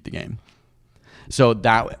 you could beat the game. So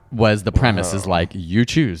that was the premise is like, you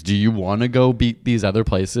choose. Do you want to go beat these other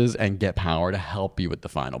places and get power to help you with the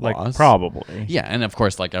final boss? Probably. Yeah. And of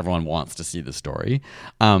course, like everyone wants to see the story.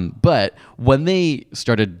 But when they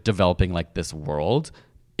started developing like this world,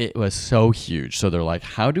 it was so huge. So they're like,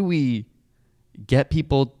 how do we get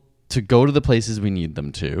people to go to the places we need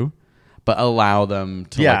them to, but allow them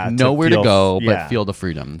to like know where to go, but feel the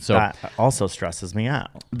freedom. So that also stresses me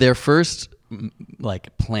out. Their first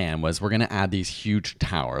like plan was we're going to add these huge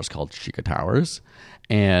towers called Sheikah Towers,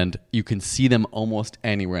 and you can see them almost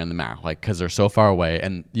anywhere in the map, like because they're so far away,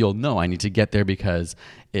 and you'll know I need to get there because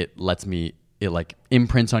it like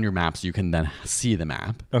imprints on your map so you can then see the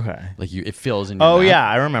map. Okay. Like it fills in your map. Yeah,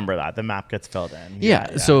 I remember that. The map gets filled in.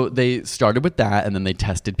 Yeah. So they started with that, and then they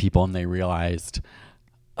tested people, and they realized,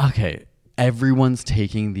 okay, everyone's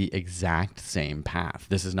taking the exact same path.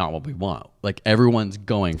 This is not what we want. Like everyone's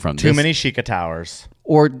going from Too this, many Sheikah towers.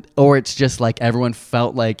 or it's just like everyone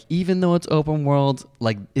felt like even though it's open world,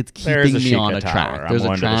 like it's keeping me on a track. There's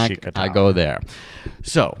a track, I go there.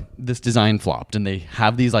 So this design flopped, and they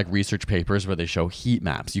have these like research papers where they show heat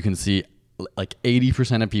maps. You can see like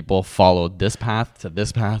 80% of people followed this path to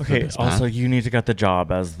this path. Okay, to this also path. You need to get the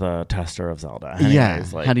job as the tester of Zelda. Yeah.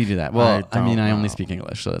 Anyways, like, how do you do that? Well, I mean, I only know. speak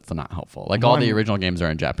English, so that's not helpful. Like all the original games are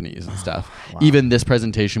in Japanese and stuff. Wow. Even this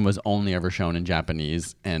presentation was only ever shown in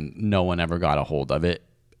Japanese, and no one ever got a hold of it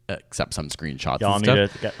except some screenshots Y'all and need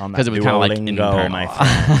stuff. to get on that Because it was kind of like in Duolingo,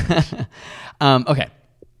 my friend. Okay.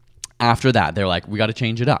 After that, they're like, we got to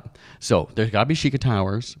change it up. So there's got to be Sheikah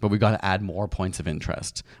Towers, but we got to add more points of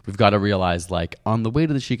interest. We've got to realize, like, on the way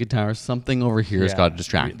to the Sheikah Towers, something over here has got to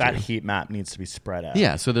distract that you. heat map needs to be spread out.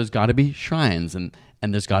 Yeah, so there's got to be shrines, and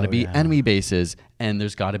there's got to be enemy bases, and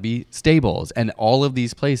there's got to be stables, and all of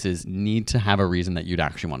these places need to have a reason that you'd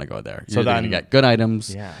actually want to go there. You're going to get good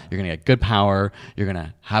items, you're going to get good power, you're going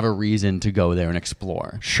to have a reason to go there and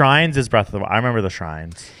explore. Shrines is Breath of the Wild. I remember the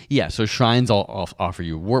shrines. Yeah, so shrines all offer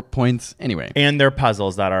you warp points. Anyway. And they're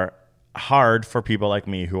puzzles that are hard for people like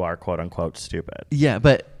me who are quote unquote stupid. Yeah,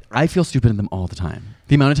 but I feel stupid in them all the time.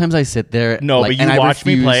 The amount of times I sit there. No, like, but you and watch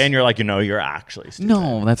me refuse- play and you're like, you're actually stupid.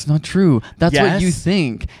 No, that's not true. That's what you Yes.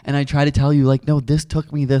 think. And I try to tell you, like, no, this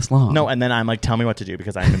took me this long. No, and then I'm like, tell me what to do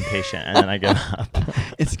because I'm impatient, and then I give up.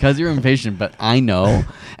 It's because you're impatient, but I know.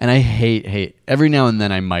 And I hate. Every now and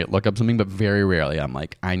then I might look up something, but very rarely I'm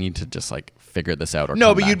like, I need to just like figure this out. Or No,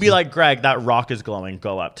 come but back you'd be like, Greg, that rock is glowing.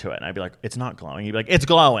 Go up to it. And I'd be like, it's not glowing. You'd be like, it's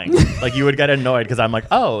glowing. Like you would get annoyed because I'm like,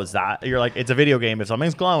 oh, is that? You're like, it's a video game. If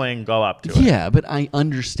something's glowing, go up to it. Yeah, but I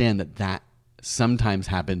understand that sometimes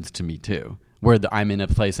happens to me too, where I'm in a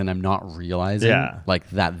place and I'm not realizing like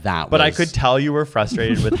that. But I could tell you were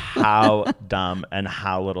frustrated with how dumb and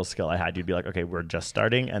how little skill I had. You'd be like, okay, we're just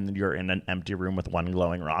starting, and you're in an empty room with one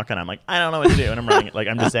glowing rock, and I'm like, I don't know what to do, and I'm running it. Like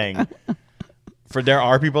I'm just saying, there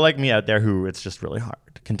are people like me out there who it's just really hard.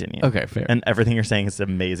 Continue. Okay, fair. And everything you're saying is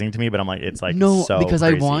amazing to me, but I'm like, it's like no, so because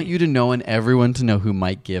crazy. I want you to know and everyone to know who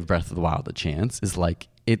might give Breath of the Wild a chance is like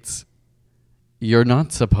you're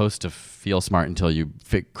not supposed to feel smart until you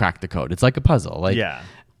crack the code. It's like a puzzle. Like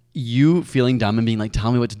you feeling dumb and being like,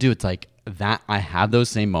 tell me what to do. It's like that. I have those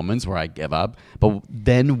same moments where I give up, but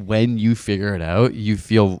then when you figure it out, you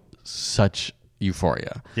feel such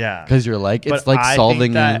euphoria. Yeah, because you're like, it's but like I solving.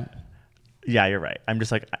 think that, yeah, you're right. I'm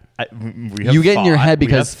just like, we have you get in your head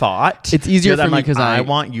because thought. It's easier for I'm me like, because I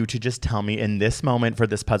want you to just tell me in this moment for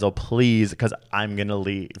this puzzle, please, because I'm gonna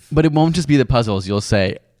leave. But it won't just be the puzzles. You'll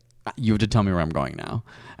say, you have to tell me where I'm going now.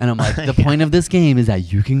 And I'm like, the point of this game is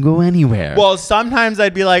that you can go anywhere. Well, sometimes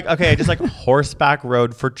I'd be like, okay, I just like horseback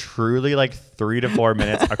rode for truly like 3 to 4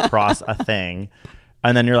 minutes across a thing.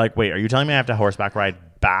 And then you're like, wait, are you telling me I have to horseback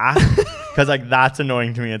ride back? Because like that's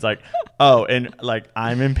annoying to me. It's like, oh, and like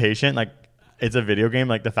I'm impatient. Like it's a video game.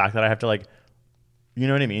 Like the fact that I have to like, you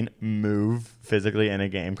know what I mean? Move physically in a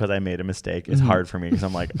game because I made a mistake is hard for me because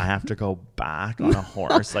I'm like, I have to go back on a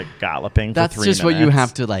horse, like galloping That's for 3 just minutes. what you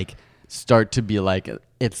have to like start to be like,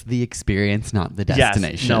 it's the experience, not the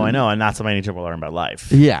destination. Yes. No, I know. And that's what I need to learn about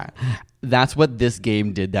life. Yeah. That's what this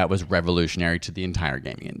game did that was revolutionary to the entire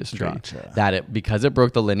gaming industry. Gotcha. That because it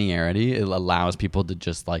broke the linearity, it allows people to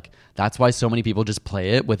just like, that's why so many people just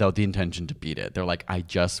play it without the intention to beat it. They're like, I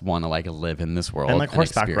just want to like live in this world. And like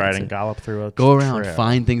horseback experience ride and it. gallop through a Go around, trip.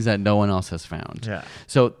 find things that no one else has found. Yeah.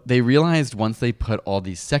 So they realized once they put all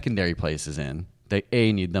these secondary places in,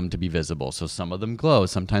 they need them to be visible. So some of them glow.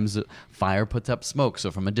 Sometimes the fire puts up smoke.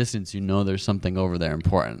 So from a distance, you know there's something over there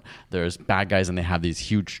important. There's bad guys and they have these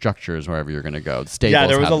huge structures wherever you're going to go. Yeah,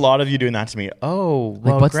 there was a lot of you doing that to me. Oh,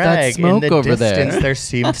 well, what's that Greg, smoke in the over there? distance, there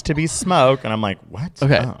seems to be smoke. And I'm like, what?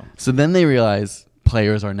 Okay. Oh. So then they realize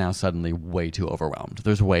players are now suddenly way too overwhelmed.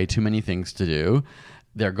 There's way too many things to do.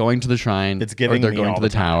 They're going to the shrine. It's giving or they're me going all to the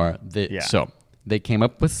the time. tower. Yeah. So they came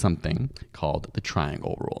up with something called the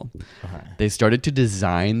triangle rule. They started to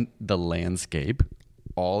design the landscape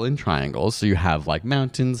all in triangles. So you have like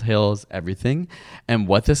mountains, hills, everything. And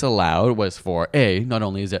what this allowed was for not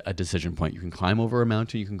only is it a decision point, you can climb over a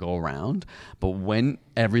mountain, you can go around, but when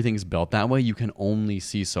everything's built that way, you can only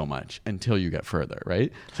see so much until you get further,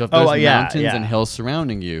 right? So if there's mountains and hills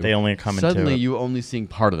surrounding you, they only come suddenly into you only seeing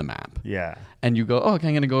part of the map. Yeah. And you go, oh, okay,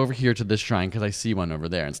 I'm going to go over here to this shrine because I see one over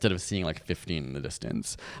there instead of seeing like 15 in the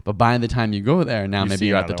distance. But by the time you go there, now maybe see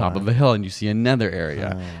you're at the another top one. of a hill and you see another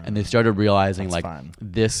area. And they started realizing That's like fun.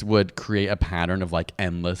 this would create a pattern of like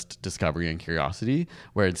endless discovery and curiosity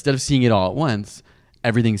where instead of seeing it all at once,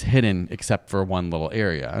 everything's hidden except for one little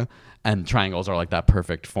area. And triangles are like that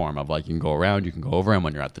perfect form of like you can go around, you can go over, and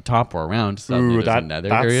when you're at the top or around, suddenly there's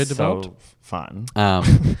another area developed. So fun.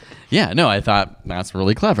 Yeah, no, I thought that's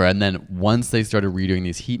really clever. And then once they started redoing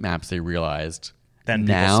these heat maps, they realized Then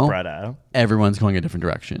people now spread out. everyone's going a different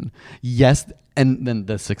direction. Yes, and then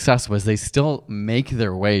the success was they still make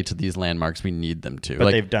their way to these landmarks we need them to. But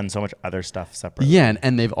like, they've done so much other stuff separately. yeah,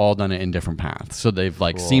 and they've all done it in different paths. So they've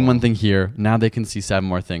like seen one thing here. Now they can see 7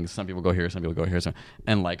 more things. Some people go here, some people go here.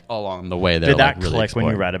 And like along the way, they're Did that like really click exploring.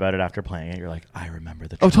 when you read about it after playing it? You're like, I remember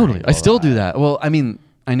the Oh, totally. I triangle still do vibe. that. Well, I mean,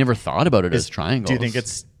 I never thought about it as triangles. Do you think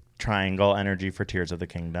it's triangle energy for Tears of the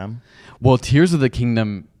Kingdom? Well, Tears of the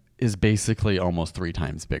Kingdom is basically almost 3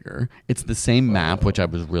 times bigger. It's the same map, which I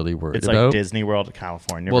was really worried It's about. like Disney World,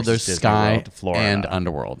 California. Well, versus there's Disney Sky World, Florida. and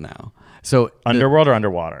Underworld now. So Underworld or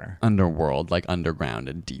underwater? Underworld, like underground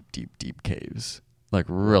and deep, deep, deep caves. Like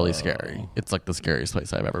really scary. It's like the scariest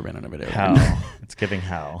place I've ever been in a video game. Hell. It's giving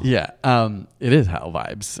hell. Yeah, it is hell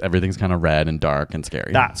vibes. Everything's kind of red and dark and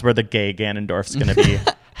scary. That's where the gay Ganondorf's going to be.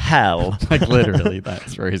 Hell. Like literally,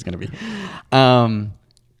 that's where he's going to be.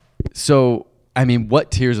 So, I mean,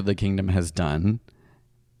 what Tears of the Kingdom has done,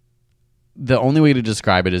 the only way to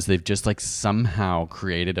describe it is they've just like somehow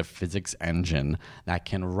created a physics engine that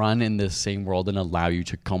can run in this same world and allow you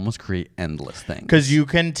to almost create endless things. Because you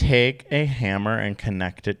can take a hammer and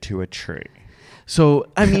connect it to a tree. So,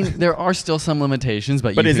 I mean, there are still some limitations,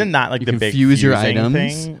 but isn't that like you the can big fuse your fusing items,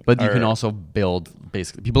 thing? but you can Or- also build.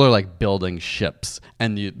 Basically, people are like building ships,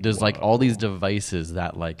 and there's like all these devices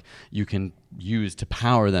that like you can use to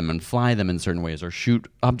power them and fly them in certain ways or shoot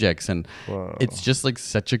objects, and it's just like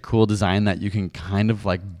such a cool design that you can kind of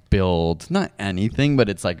like build not anything, but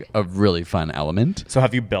it's like a really fun element. So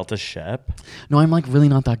have you built a ship? No, I'm like really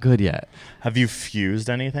not that good yet. Have you fused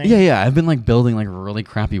anything? Yeah. I've been like building like really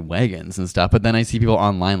crappy wagons and stuff, but then I see people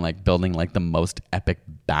online like building like the most epic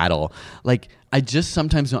battle. Like I just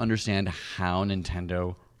sometimes don't understand how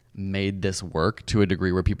Nintendo made this work to a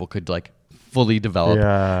degree where people could like fully develop.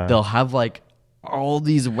 Yeah. They'll have like all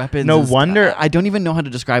these weapons. No and stuff. wonder- I don't even know how to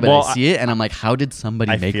describe it. Well, I see it and I'm like, how did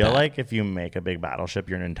somebody I make feel that? like if you make a big battleship,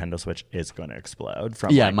 your Nintendo Switch is going to explode.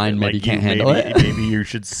 From Yeah, like, mine maybe like can't you handle it. Maybe you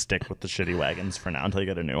should stick with the shitty wagons for now until you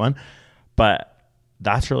get a new one. But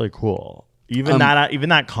that's really cool. Even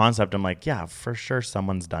that concept, I'm like, yeah, for sure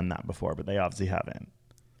someone's done that before, but they obviously haven't.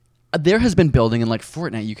 There has been building in like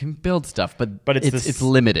Fortnite. You can build stuff, but it's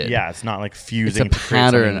limited. Yeah, it's not like It's fusing. a to create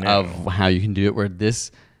pattern something of new. how you can do it, where this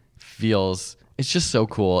feels, it's just so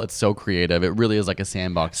cool. It's so creative. It really is like a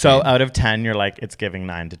sandbox. So game. out of 10, you're like, it's giving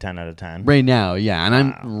 9 to 10 out of 10. Right now, yeah. And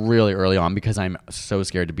I'm really early on because I'm so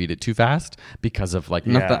scared to beat it too fast because of like,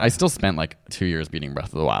 not Yeah. that I still spent like 2 years beating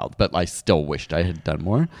Breath of the Wild, but I still wished I had done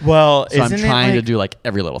more. Well, So I'm isn't it, trying to like, do like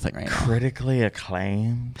every little thing right now. critically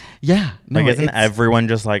acclaimed? Yeah. No, Like, isn't it's- everyone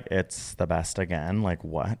just like, it's the best again? Like,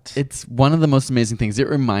 what? It's one of the most amazing things. It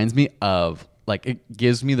reminds me of like, it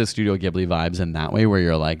gives me the Studio Ghibli vibes in that way, where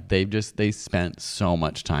you're like, they spent so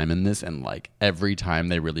much time in this, and like every time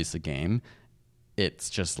they release a game, it's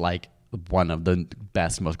just like one of the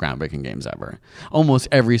best, most groundbreaking games ever. Almost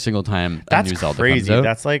every single time a That's new Zelda crazy. comes out,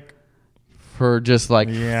 That's like, for just like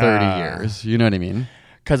 30 Yeah. years. You know what I mean?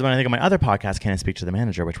 because when I think of my other podcast, Can I Speak to the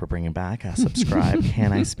Manager, which we're bringing back, subscribe,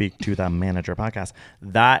 Can I Speak to the Manager podcast,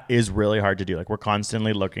 that is really hard to do. Like, we're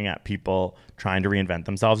constantly looking at people trying to reinvent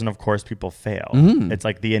themselves, and of course people fail. It's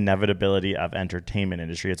like the inevitability of entertainment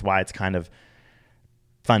industry. It's why it's kind of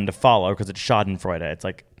fun to follow, because it's schadenfreude. It's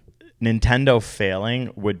like Nintendo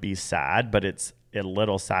failing would be sad, but it's a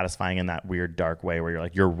little satisfying in that weird dark way where you're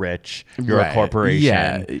like, you're rich, you're a Right.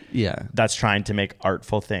 corporation Yeah. that's trying to make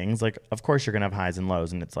artful things. Like, of course you're gonna have highs and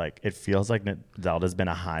lows, and it's like, it feels like Zelda's been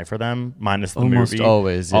a high for them, minus the Almost movie.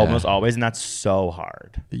 always, yeah. Almost always, and that's so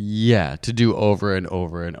hard. Yeah, to do over and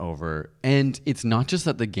over and over. And it's not just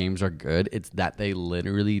that the games are good, it's that they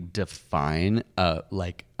literally define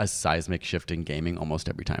like a seismic shift in gaming almost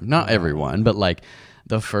every time. Not everyone, but like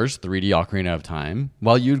the first 3D Ocarina of Time,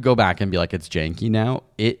 while you'd go back and be like, it's janky now,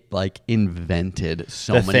 it like invented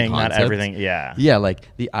so The many thing that concepts. everything, yeah. Yeah, like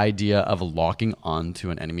the idea of locking onto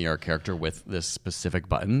an enemy or a character with this specific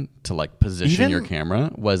button to like position Even- your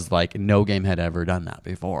camera was like no game had ever done that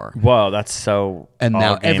before. Whoa, that's so. And all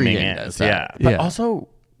now every gaming game is. does that. Yeah, but Yeah. also,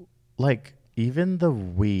 like, even the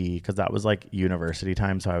Wii, because that was like university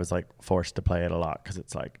time, so I was like forced to play it a lot because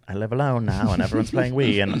it's like, I live alone now and everyone's playing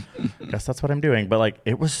Wii, and I guess that's what I'm doing. But like,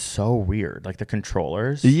 it was so weird, like the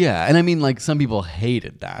controllers. Yeah, and I mean, like, some people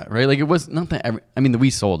hated that, right? Like, it was not that. I mean, the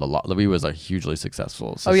Wii sold a lot. The Wii was a hugely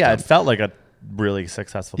successful system. Oh yeah, it felt like a really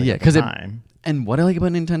successful thing Yeah, at the because time. And what I like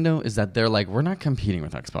about Nintendo is that they're like, we're not competing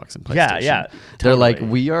with Xbox and PlayStation. Yeah. They're like,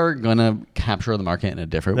 totally. we are gonna capture the market in a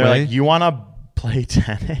different They're way. like, you want to play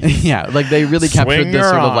tennis? Yeah, like they really captured Swing this your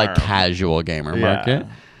sort of like arm. casual gamer market.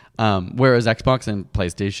 Whereas Xbox and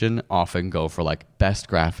PlayStation often go for like best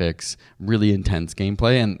graphics, really intense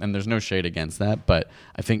gameplay, and there's no shade against that. But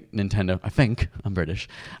I think Nintendo, I'm British.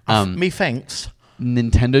 Me thanks.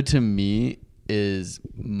 Nintendo to me is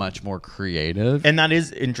much more creative. And that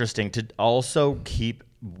is interesting to also keep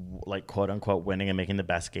like quote unquote winning and making the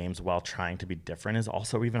best games while trying to be different is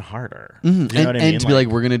also even harder. You know what I mean? And to be like,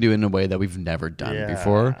 we're gonna do it in a way that we've never done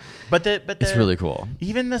before. But it's really cool.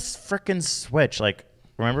 Even this freaking Switch, like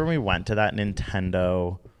remember when we went to that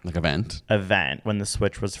Nintendo Like event when the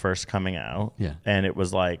Switch was first coming out? Yeah. And it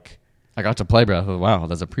was like, I got to play Breath of the Wild.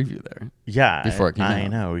 There's a preview there. yeah, Before it came out. I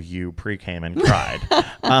know you pre-came and cried.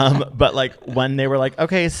 But like when they were like,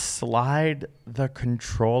 okay, slide the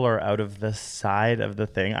controller out of the side of the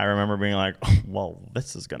thing, I remember being like, oh, well,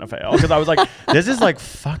 this is gonna fail, because I was like, this is like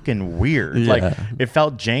fucking weird. Yeah. Like it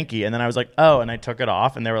felt janky, and then I was like, oh, and I took it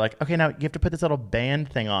off, and they were like, okay, now you have to put this little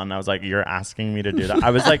band thing on. And I was like, you're asking me to do that?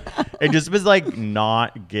 I was like, it just was like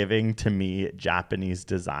not giving to me Japanese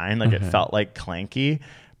design. Like it felt like clanky.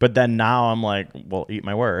 But then now I'm like, well, eat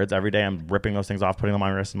my words. Every day I'm ripping those things off, putting them on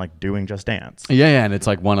my wrist, and like doing Just Dance. Yeah, and it's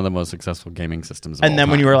like one of the most successful gaming systems of And all then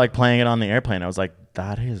when you time. were like playing it on the airplane, I was like,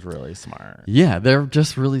 that is really smart. Yeah, they're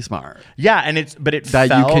just really smart. Yeah, and it That you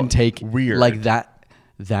felt can take weird. like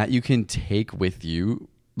that you can take with you.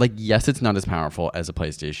 Like, yes, it's not as powerful as a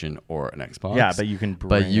PlayStation or an Xbox. Yeah, but you can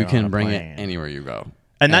bring it plane. anywhere you go.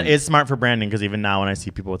 And that is smart for branding, because even now when I see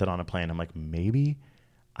people with it on a plane, I'm like, maybe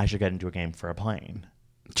I should get into a game for a plane.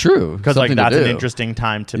 True. Because like Something to that's an do. interesting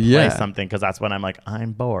time to Yeah. play something, because that's when I'm like,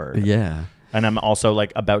 I'm bored. Yeah. And I'm also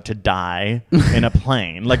like about to die in a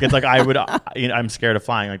plane. Like it's like I'm scared of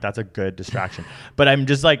flying. Like that's a good distraction. But I'm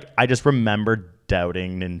just like, I just remember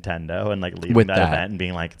doubting Nintendo and like leaving With that that. event and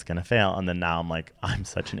being like, it's gonna fail. And then now I'm like, I'm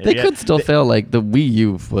such an They idiot. could still fail. Like the Wii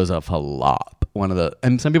U was a flop.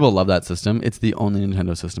 And some people love that system. It's the only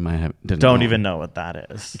Nintendo system I didn't Don't own. even know what that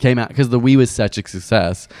is. It came out because the Wii was such a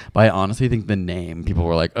success. But I honestly think the name, people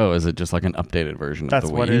were like, oh, is it just like an updated version That's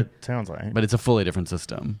of the Wii? what it sounds like. But it's a fully different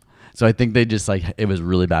system. So I think they just like, it was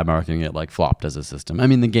really bad marketing. It like flopped as a system. I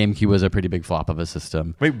mean, the GameCube was a pretty big flop of a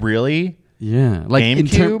system. Wait, really? Yeah. Like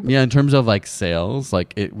GameCube? in terms of like sales,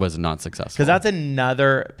 like it was not successful. Because that's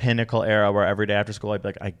another pinnacle era where every day after school I'd be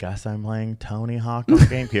like, I guess I'm playing Tony Hawk on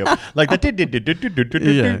GameCube. Like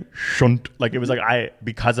that shunt. Like it was like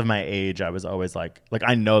because of my age, I was always like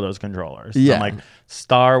I know those controllers. Yeah. I'm like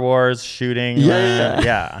Star Wars shooting.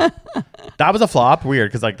 Yeah. That was a flop. Weird,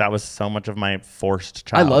 because like that was so much of my forced I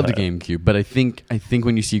childhood. loved GameCube, but I think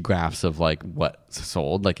when you see graphs of like what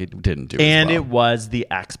sold, like it didn't do And as well. it was the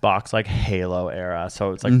Xbox like Halo era,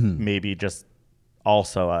 so it's like maybe just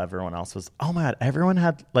also everyone else was, oh my god, everyone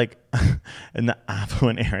had like in the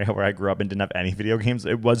affluent area where I grew up and didn't have any video games,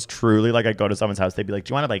 it was truly like I'd go to someone's house, they'd be like,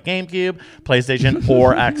 do you want to play GameCube, PlayStation,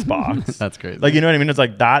 or Xbox? That's crazy. Like, you know what I mean? It's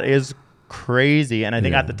like that is crazy. And I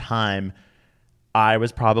think Yeah. at the time I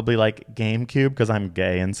was probably like GameCube because I'm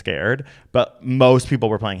gay and scared, but most people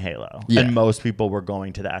were playing Halo, Yeah. and most people were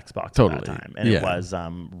going to the Xbox Totally. at that time, and Yeah. it was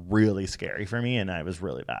really scary for me, and I was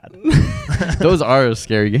really bad. Those are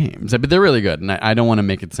scary games, but they're really good. And I don't want to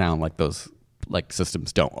make it sound like those like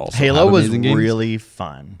systems don't also. Halo have was amazing games. really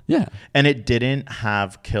fun, Yeah. and it didn't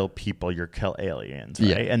have kill people, you kill aliens, right?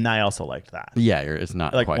 Yeah. And I also liked that. Yeah, it's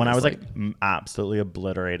not Like quite when I as, was like absolutely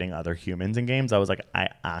obliterating other humans in games, I was like, I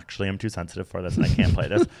actually am too sensitive for this and I can't play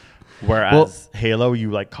this. Whereas Halo,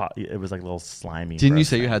 you like caught, it was like little slimy. Didn't you gross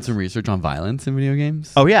say you had things. some research on violence in video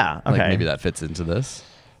games? Oh yeah, okay. Like maybe that fits into this.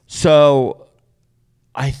 So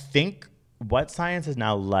I think what science has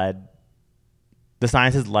now led, the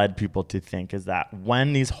science has led people to think is that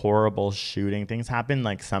when these horrible shooting things happen,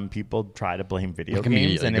 like some people try to blame video Like games,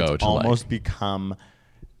 immediately and go it's to, almost become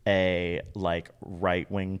a like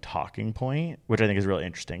right-wing talking point, which I think is really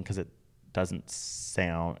interesting because it doesn't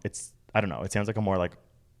sound, it's, I don't know, it sounds like a more like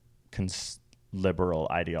liberal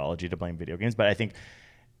ideology to blame video games, but I think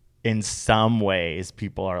in some ways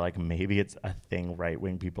people are like, maybe it's a thing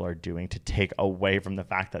right-wing people are doing to take away from the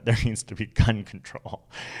fact that there needs to be gun control,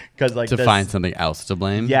 because like To find something else to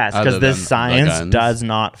blame. yes, other because the than science guns. does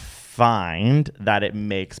not find that it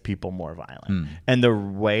makes people more violent, and the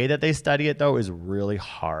way that they study it though is really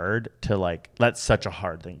hard to like, that's such a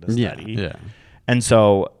hard thing to study. Yeah. And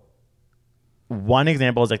so one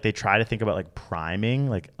example is like they try to think about like priming,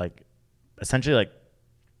 like essentially like,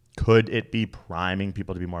 could it be priming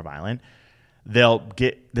people to be more violent? They'll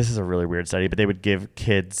get, this is a really weird study, but they would give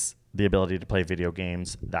kids the ability to play video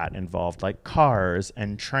games that involved like cars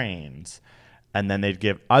and trains. And then they'd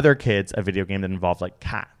give other kids a video game that involved like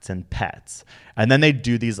cats and pets. And then they'd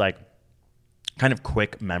do these like kind of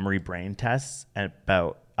quick memory brain tests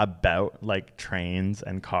about like trains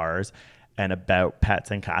and cars and about pets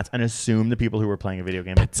and cats, and assume the people who were playing a video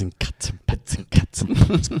game Pets and cats and pets and cats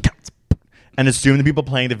and cats. And assume the people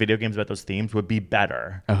playing the video games about those themes would be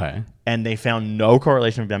better. Okay. And they found no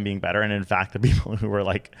correlation with them being better. And in fact, the people who were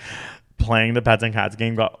like playing the pets and cats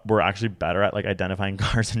game were actually better at like identifying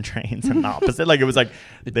cars and trains and opposite. Like it was like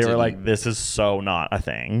they were like, this is so not a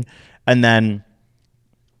thing. And then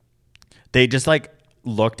they just like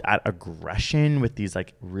looked at aggression with these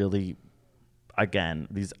like really, again,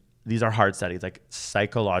 these are hard studies, like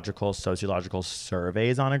psychological, sociological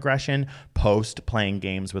surveys on aggression post playing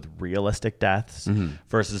games with realistic deaths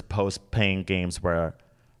versus post playing games where,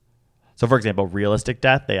 so for example, realistic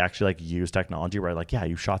death, they actually like use technology where like, yeah,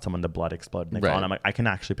 you shot someone, the blood exploded and they fall. And I'm like, I can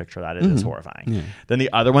actually picture that. It is horrifying. Yeah. Then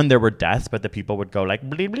the other one, there were deaths, but the people would go like,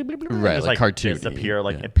 bleep, bleep, bleep, bleep, right, just like cartoony, disappear,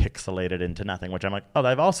 like pixelated into nothing, which I'm like, oh,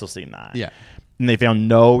 I've also seen that. Yeah. And they found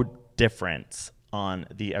no difference on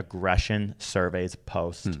the aggression surveys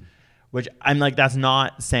post, which I'm like, that's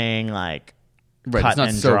not saying like, right, cut it's not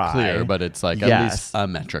and so dry. clear, but it's like at least a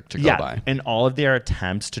metric to go by. And all of their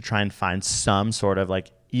attempts to try and find some sort of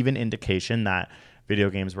like even indication that video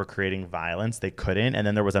games were creating violence, they couldn't. And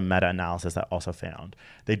then there was a meta-analysis that also found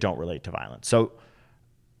they don't relate to violence. So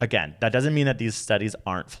again, that doesn't mean that these studies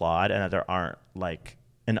aren't flawed and that there aren't like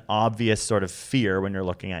an obvious sort of fear when you're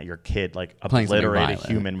looking at your kid like obliterate a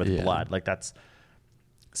human with blood. Like that's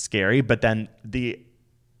scary. But then the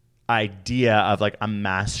idea of like a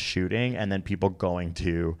mass shooting and then people going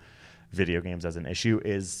to video games as an issue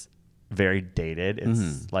is very dated.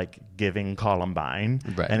 It's like giving Columbine.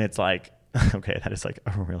 Right. And it's like, okay, that is like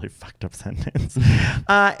a really fucked up sentence.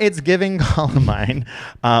 It's giving Columbine.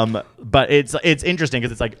 But it's interesting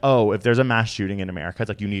because it's like, oh, if there's a mass shooting in America, it's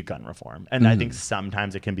like you need gun reform. And I think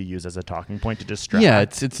sometimes it can be used as a talking point to distract. Yeah,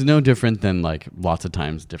 it's no different than like lots of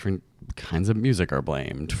times different kinds of music are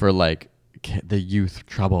blamed for like the youth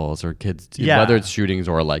troubles or kids, whether it's shootings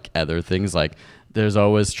or like other things. Like there's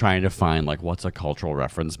always trying to find like what's a cultural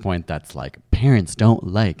reference point that's like parents don't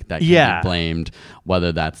like that can be blamed,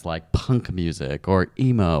 whether that's like punk music or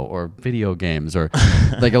emo or video games or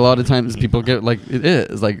like a lot of times people get like it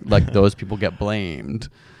is like those people get blamed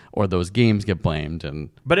or those games get blamed. And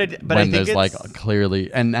but I think there's like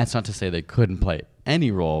clearly, and that's not to say they couldn't play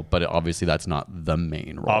any role, but obviously that's not the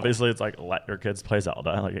main role. Obviously it's like let your kids play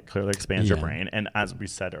Zelda, like it clearly expands your brain. And as we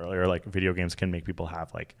said earlier, like video games can make people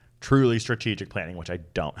have like truly strategic planning, which I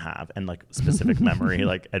don't have, and like specific memory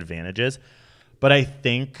like advantages. But I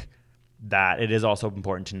think that it is also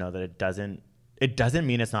important to know that it doesn't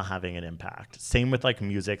mean it's not having an impact. Same with like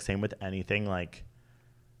music, same with anything. Like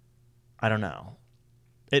I don't know,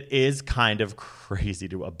 it is kind of crazy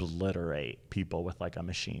to obliterate people with like a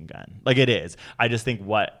machine gun. Like it is. I just think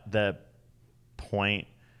what the point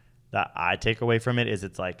that I take away from it is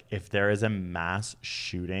it's like if there is a mass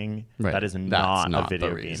shooting, that is not a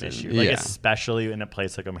video game issue. Like especially in a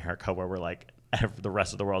place like America where we're like the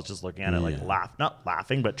rest of the world's just looking at it like not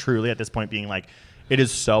laughing, but truly at this point being like it is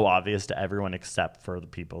so obvious to everyone except for the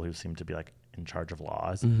people who seem to be like in charge of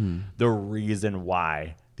laws. The reason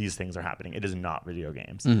why these things are happening, it is not video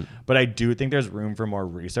games. But I do think there's room for more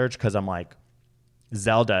research because I'm like,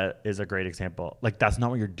 Zelda is a great example. Like that's not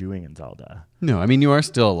what you're doing in Zelda. No, I mean you are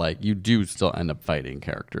still like you do still end up fighting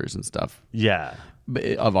characters and stuff. Yeah,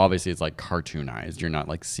 but obviously it's like cartoonized. You're not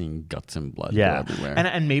like seeing guts and blood go everywhere.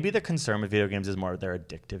 And maybe the concern with video games is more their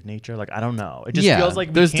addictive nature. Like I don't know. It just feels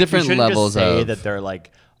like there's different levels just say of that they're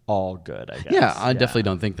like all good, I guess. Yeah, I definitely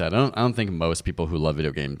don't think that. I don't think most people who love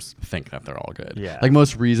video games think that they're all good. Yeah. Like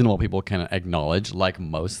most reasonable people can acknowledge, like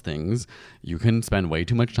most things, you can spend way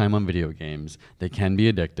too much time on video games. They can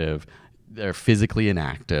be addictive. They're physically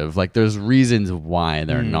inactive. Like there's reasons why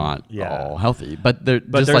they're not all healthy. But they're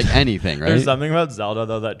just like anything, right? There's something about Zelda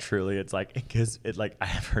though that truly it's like it gives it like I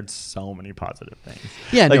have heard so many positive things.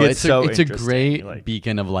 Yeah, like, no, it's a great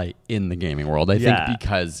beacon of light in the gaming world. I think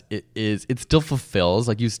because it still fulfills,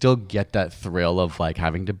 like you still get that thrill of like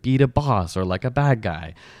having to beat a boss or like a bad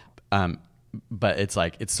guy. But it's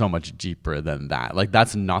like it's so much deeper than that. Like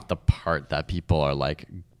that's not the part that people are like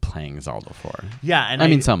playing Zelda for. Yeah, and I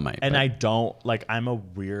mean some might. And but. I don't like I'm a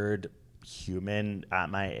weird human at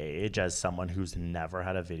my age as someone who's never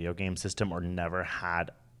had a video game system or never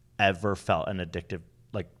had ever felt an addictive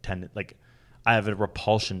like I have a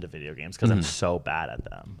repulsion to video games because I'm so bad at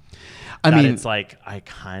them. I mean, it's like I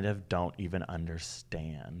kind of don't even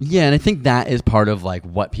understand. Yeah, and I think that is part of like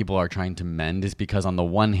what people are trying to mend is because on the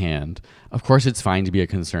one hand, of course, it's fine to be a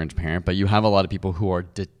concerned parent, but you have a lot of people who are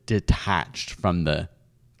detached from the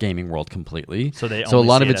gaming world completely. So a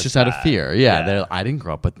lot of it's just out of fear. Yeah. I didn't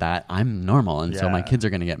grow up with that. I'm normal, and so my kids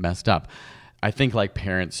are going to get messed up. I think like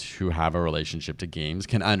parents who have a relationship to games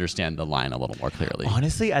can understand the line a little more clearly.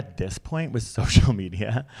 Honestly, at this point with social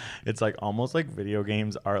media, it's like almost like video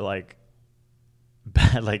games are like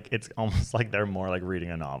bad. Like it's almost like they're more like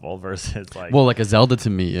reading a novel versus like. Well, like a Zelda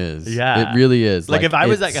to me is. Yeah, it really is. Like if I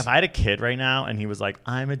was like if I had a kid right now and he was like,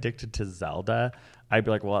 I'm addicted to Zelda, I'd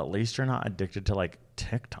be like, well, at least you're not addicted to like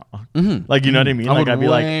TikTok. Like, you know what I mean? Like, I'd be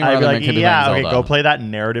like, yeah, okay, go play that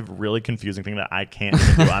narrative, really confusing thing that I can't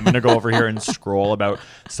even do. I'm going to go over here and scroll about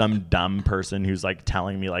some dumb person who's like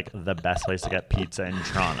telling me like the best place to get pizza in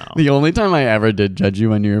Toronto. The only time I ever did judge you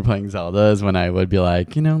when you were playing Zelda is when I would be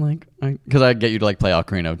like, you know, like, because I'd get you to like play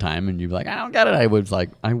Ocarina of Time and you'd be like, I don't get it. I was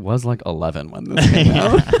like 11 when this came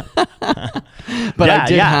out. But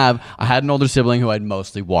I had an older sibling who I'd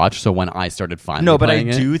mostly watch. So when I started finally playing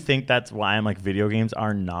it. I do think that's why I'm like, video games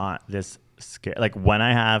are not this scary. Like when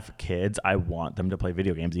I have kids, I want them to play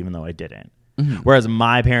video games, even though I didn't. Whereas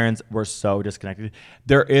my parents were so disconnected.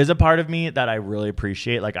 There is a part of me that I really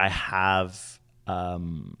appreciate. Like I have,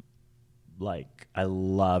 like I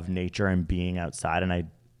love nature and being outside, and I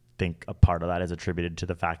think a part of that is attributed to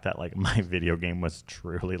the fact that like my video game was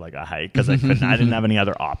truly like a hike because I didn't have any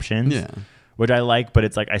other options. Yeah. Which I like, but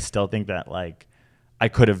it's like I still think that like I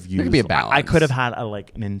could have used. There could be a balance. I could have had a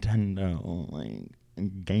like Nintendo like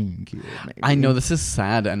GameCube. Maybe. I know this is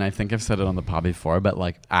sad, and I think I've said it on the pod before, but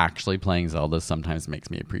like actually playing Zelda sometimes makes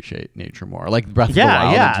me appreciate nature more. Like Breath of the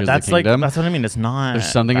Wild and Tears of the Kingdom. That's what I mean. It's not.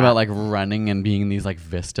 There's something about like running and being in these like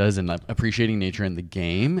vistas and like appreciating nature in the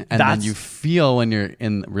game, and then you feel when you're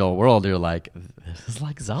in the real world, you're like, this is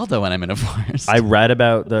like Zelda when I'm in a forest. I read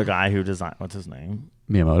about the guy who designed. What's his name?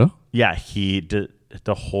 Miyamoto? Yeah, he did.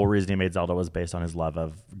 The whole reason he made Zelda was based on his love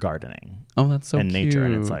of gardening. Oh, that's so and cute. nature,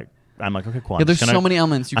 and it's like I'm like, okay, cool. Yeah, there's so many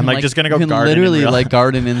elements. I'm like just gonna go garden. Literally like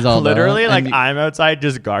garden in Zelda. Literally, like I'm outside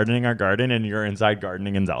just gardening our garden, and you're inside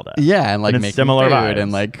gardening in Zelda. Yeah, and like making similar food vibes.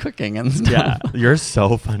 and like cooking and stuff. Yeah, you're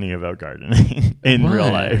so funny about gardening in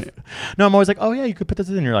real life. No, I'm always like, oh yeah, you could put this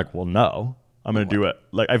in. And you're like, well, no. I'm going to do it.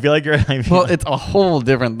 Like, I feel like you're... it's a whole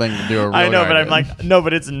different thing to do a real I know, garden. but I'm like, no,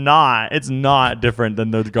 but it's not. It's not different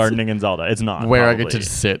than the gardening in Zelda. It's not. Where probably. I get to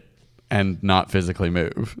sit and not physically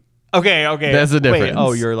move. Okay. That's the difference.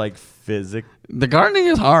 Wait, you're like The gardening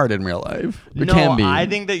is hard in real life. It can be. I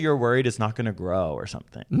think that you're worried it's not going to grow or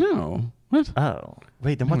something. No. What? Oh.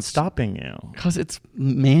 Wait, then what's stopping you? Because it's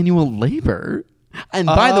manual labor. And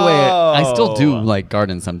by the way, I still do like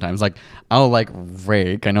garden sometimes. Like I'll like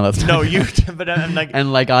rake. I know that's no, you. But I'm like,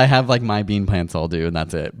 and like I have like my bean plants I'll do, and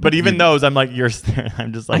that's it. But even those, I'm like,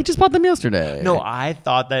 I'm just like, I just bought them yesterday. No, I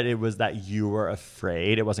thought that it was that you were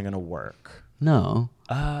afraid it wasn't going to work. No.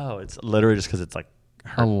 Oh, it's literally just because it's like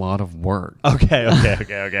a lot of work. Okay.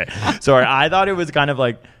 Sorry, I thought it was kind of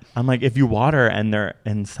like. I'm like, if you water and they're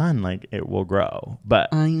in sun, like it will grow.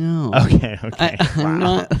 But I know. Okay. I'm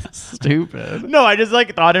not stupid. No, I just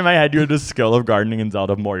like thought in my head you had the skill of gardening in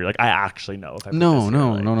Zelda more. You're like, I actually know. If I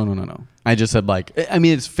No. I just said like, I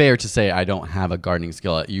mean, it's fair to say I don't have a gardening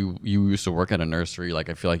skill. You used to work at a nursery. Like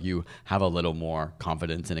I feel like you have a little more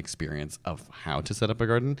confidence and experience of how to set up a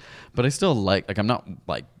garden. But I still like I'm not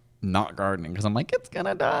not gardening because I'm like, it's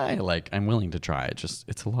gonna die. Like I'm willing to try it. Just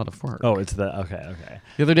it's a lot of work. Oh, it's okay.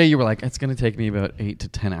 The other day you were like, it's gonna take me about 8 to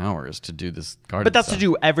 10 hours to do this garden. But that's stuff. to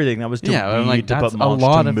do everything. That was to I'm like, to that's put mulch, a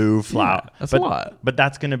lot to move flower. Yeah, that's a lot. But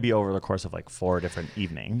that's gonna be over the course of like 4 different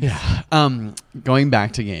evenings. Yeah. Going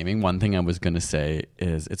back to gaming, one thing I was gonna say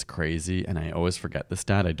is it's crazy, and I always forget the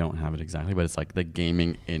stat. I don't have it exactly, but it's like the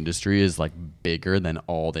gaming industry is like bigger than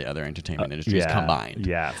all the other entertainment industries combined.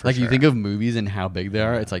 Yeah, like you think of movies and how big they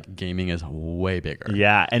are. It's like gaming is way bigger.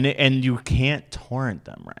 Yeah, and you can't torrent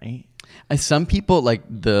them, right? Some people like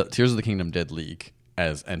the Tears of the Kingdom did leak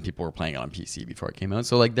and people were playing it on PC before it came out.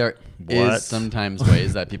 So like there is sometimes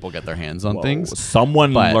ways that people get their hands on things.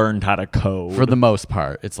 Someone learned how to code. For the most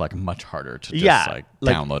part, it's like much harder to just like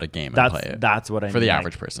download a game and play it. That's what I mean. For the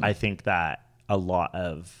average person. I think that a lot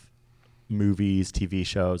of movies, TV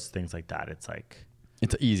shows, things like that, it's like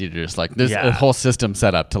it's easy to just like there's a whole system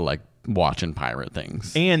set up to like watch and pirate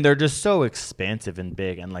things. And they're just so expansive and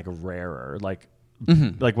big and like rarer. Like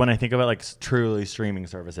like when I think about like truly streaming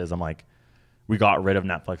services, I'm like, we got rid of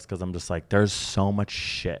Netflix because I'm just like, there's so much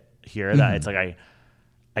shit here that it's like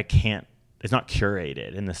I can't it's not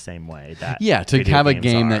curated in the same way that to have a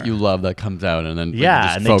game that you love that comes out and then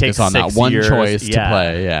just and focus on that one choice to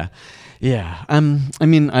play. I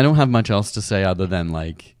mean, I don't have much else to say other than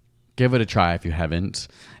like give it a try if you haven't.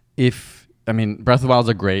 Breath of the Wild is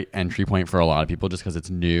a great entry point for a lot of people just because it's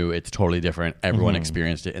new, it's totally different, everyone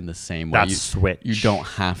experienced it in the same way. You don't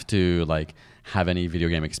have to like have any video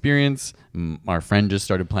game experience. Our friend just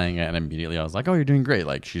started playing it and immediately I was like, oh, you're doing great.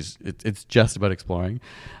 Like it's just about exploring.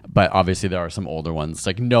 But obviously there are some older ones.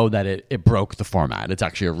 Like know that it broke the format. It's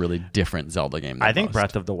actually a really different Zelda game. I think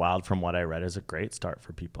Breath of the Wild, from what I read, is a great start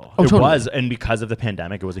for people. Oh, totally. Was, and because of the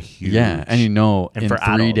pandemic, it was a huge. Yeah, and in for 3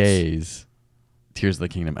 adults, days, Tears of the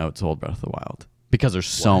Kingdom outsold Breath of the Wild. Because there's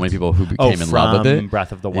so many people who became in love with it.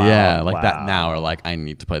 Breath of the Wild. Yeah, like that now are like, I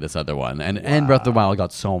need to play this other one. And Breath of the Wild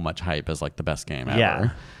got so much hype as like the best game ever. Yeah.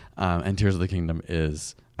 And Tears of the Kingdom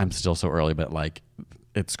I'm still so early, but like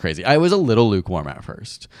it's crazy. I was a little lukewarm at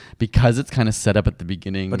first because it's kind of set up at the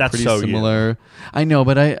beginning. But that's pretty so similar. You. I know,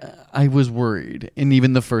 but I was worried. And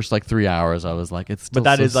even the first like 3 hours, I was like, it's still but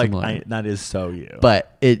that so is similar. like that is so you.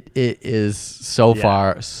 But it is so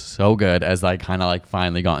far so good. As I kind of like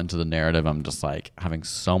finally got into the narrative, I'm just like having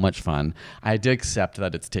so much fun. I had to accept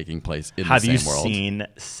that it's taking place in the same world. Have you seen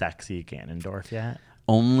sexy Ganondorf yet?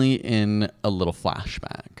 Only in a little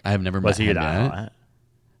flashback. I have never met him yet. Hot?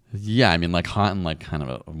 Yeah, I mean, like hot in like kind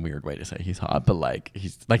of a weird way to say he's hot, but like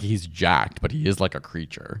he's jacked, but he is like a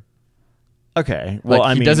creature. Okay, well,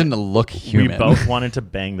 like, he doesn't look human. We both wanted to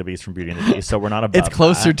bang the Beast from Beauty and the Beast, so we're not above. It's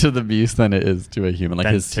closer to the Beast than it is to a human. Like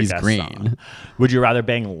he's green. Would you rather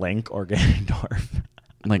bang Link or Ganondorf?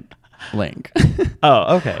 Like Link.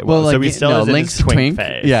 Oh, okay. Well, like, so he still is Link's in his twink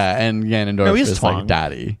phase. Yeah, and Ganondorf is twink. like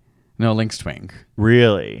daddy. No, Link's twink.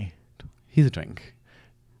 Really? He's a twink.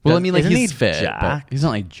 Well, I mean, like he's fit, jacked? but he's not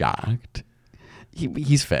like jacked.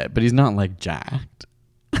 He's fit, but he's not like jacked.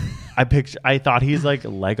 I thought he's like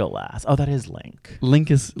Legolas. Oh, that is Link.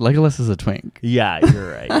 Legolas is a twink. Yeah,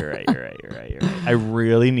 you're right. You're right. I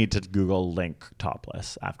really need to Google Link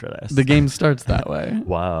topless after this. The game starts that way.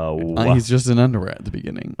 Whoa. He's just in underwear at the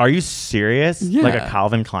beginning. Are you serious? Yeah. Like a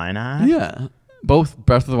Calvin Klein ad? Yeah. Both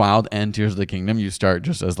Breath of the Wild and Tears of the Kingdom, you start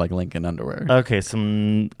just as like Link in underwear. Okay, so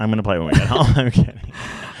I'm gonna play when we get home. I'm kidding.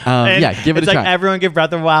 Give it a try. It's like everyone give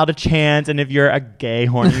Breath of the Wild a chance, and if you're a gay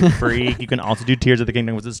horny freak, you can also do Tears of the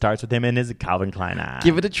Kingdom, which it starts with him in his Calvin Klein ad.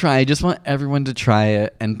 Give it a try. I just want everyone to try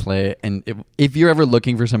it and play it. And if you're ever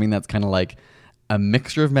looking for something that's kind of like a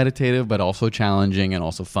mixture of meditative, but also challenging and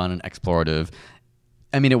also fun and explorative.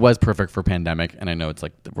 I mean, it was perfect for pandemic, and I know it's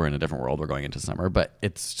like we're in a different world. We're going into summer, but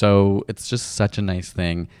it's just such a nice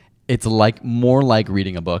thing. It's like more like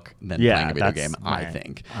reading a book than playing a video game, I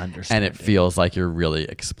think. And it feels like you're really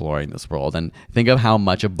exploring this world. And think of how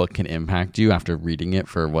much a book can impact you after reading it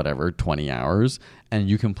for whatever, 20 hours. And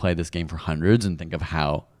you can play this game for hundreds and think of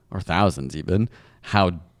how, or thousands even,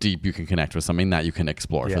 how deep you can connect with something that you can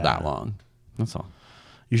explore for that long. That's all.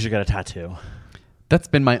 You should get a tattoo. That's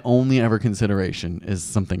been my only ever consideration is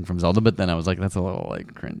something from Zelda, but then I was like, that's a little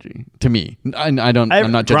like cringy to me. I'm not judging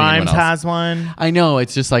anyone else. Grimes has one. I know.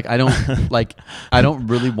 It's just like I don't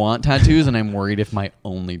really want tattoos, and I'm worried if my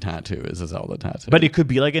only tattoo is a Zelda tattoo. But it could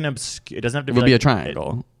be like an obscure. It doesn't have to be. It would like be a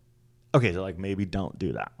triangle. Okay, so like maybe don't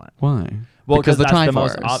do that one. Why? Well, because the that's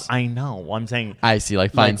Triforce. I know. I'm saying. I see.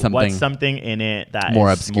 Like find something. What's something in it that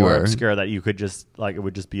more is obscure. More obscure that you could just like. It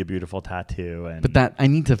would just be a beautiful tattoo. And but that I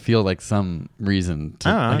need to feel like some reason to.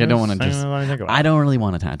 I don't want to just. I don't really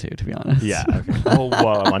want a tattoo, to be honest. Yeah. Okay. Well,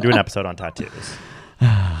 I want to do an episode on tattoos.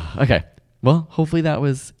 Okay. Well, hopefully that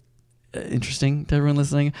was interesting to everyone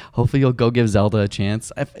listening. Hopefully you'll go give Zelda a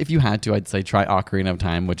chance. If you had to, I'd say try Ocarina of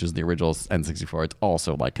Time, which is the original N64. It's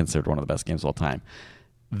also like considered one of the best games of all time.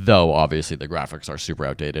 Though obviously the graphics are super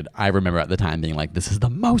outdated. I remember at the time being like, this is the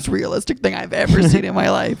most realistic thing I've ever seen in my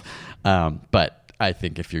life. But I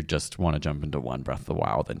think if you just want to jump into one, Breath of the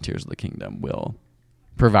Wild and Tears of the Kingdom will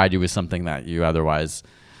provide you with something that you otherwise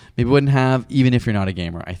maybe wouldn't have. Even if you're not a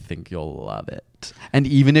gamer, I think you'll love it. And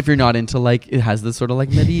even if you're not into like, it has this sort of like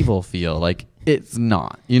medieval feel, like it's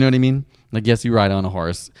not, you know what I mean? Like, yes, you ride on a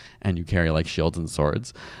horse and you carry like shields and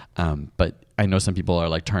swords. But I know some people are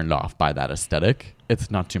like turned off by that aesthetic. It's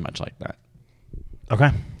not too much like that.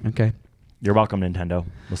 Okay. You're welcome, Nintendo.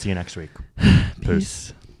 We'll see you next week.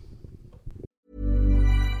 Peace.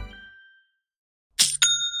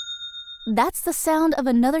 That's the sound of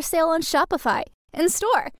another sale on Shopify in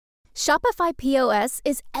store. Shopify POS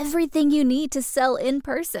is everything you need to sell in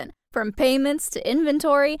person. From payments to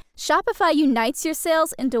inventory, Shopify unites your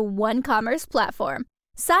sales into one commerce platform.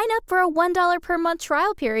 Sign up for a $1 per month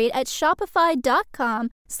trial period at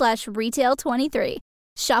shopify.com/retail23.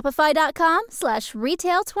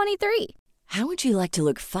 Shopify.com/retail23. How would you like to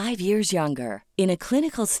look 5 years younger? In a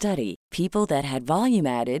clinical study, people that had volume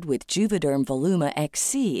added with Juvederm Voluma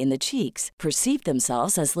XC in the cheeks perceived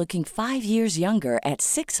themselves as looking 5 years younger at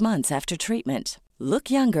 6 months after treatment.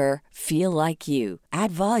 Look younger, feel like you.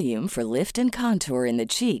 Add volume for lift and contour in the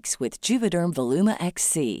cheeks with Juvederm Voluma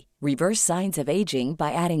XC. Reverse signs of aging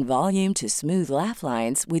by adding volume to smooth laugh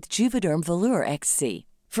lines with Juvederm Volure XC.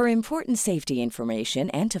 For important safety information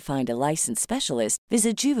and to find a licensed specialist,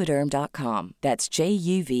 visit Juvederm.com. That's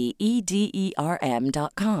JUVEDERM.com.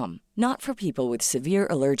 Not for people with severe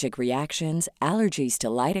allergic reactions, allergies to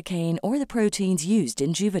lidocaine, or the proteins used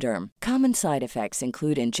in Juvederm. Common side effects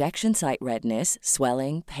include injection site redness,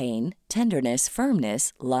 swelling, pain, tenderness,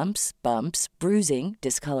 firmness, lumps, bumps, bruising,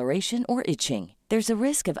 discoloration, or itching. There's a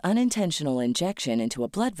risk of unintentional injection into a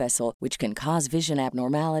blood vessel, which can cause vision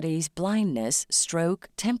abnormalities, blindness, stroke,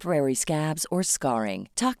 temporary scabs, or scarring.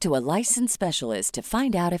 Talk to a licensed specialist to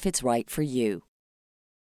find out if it's right for you.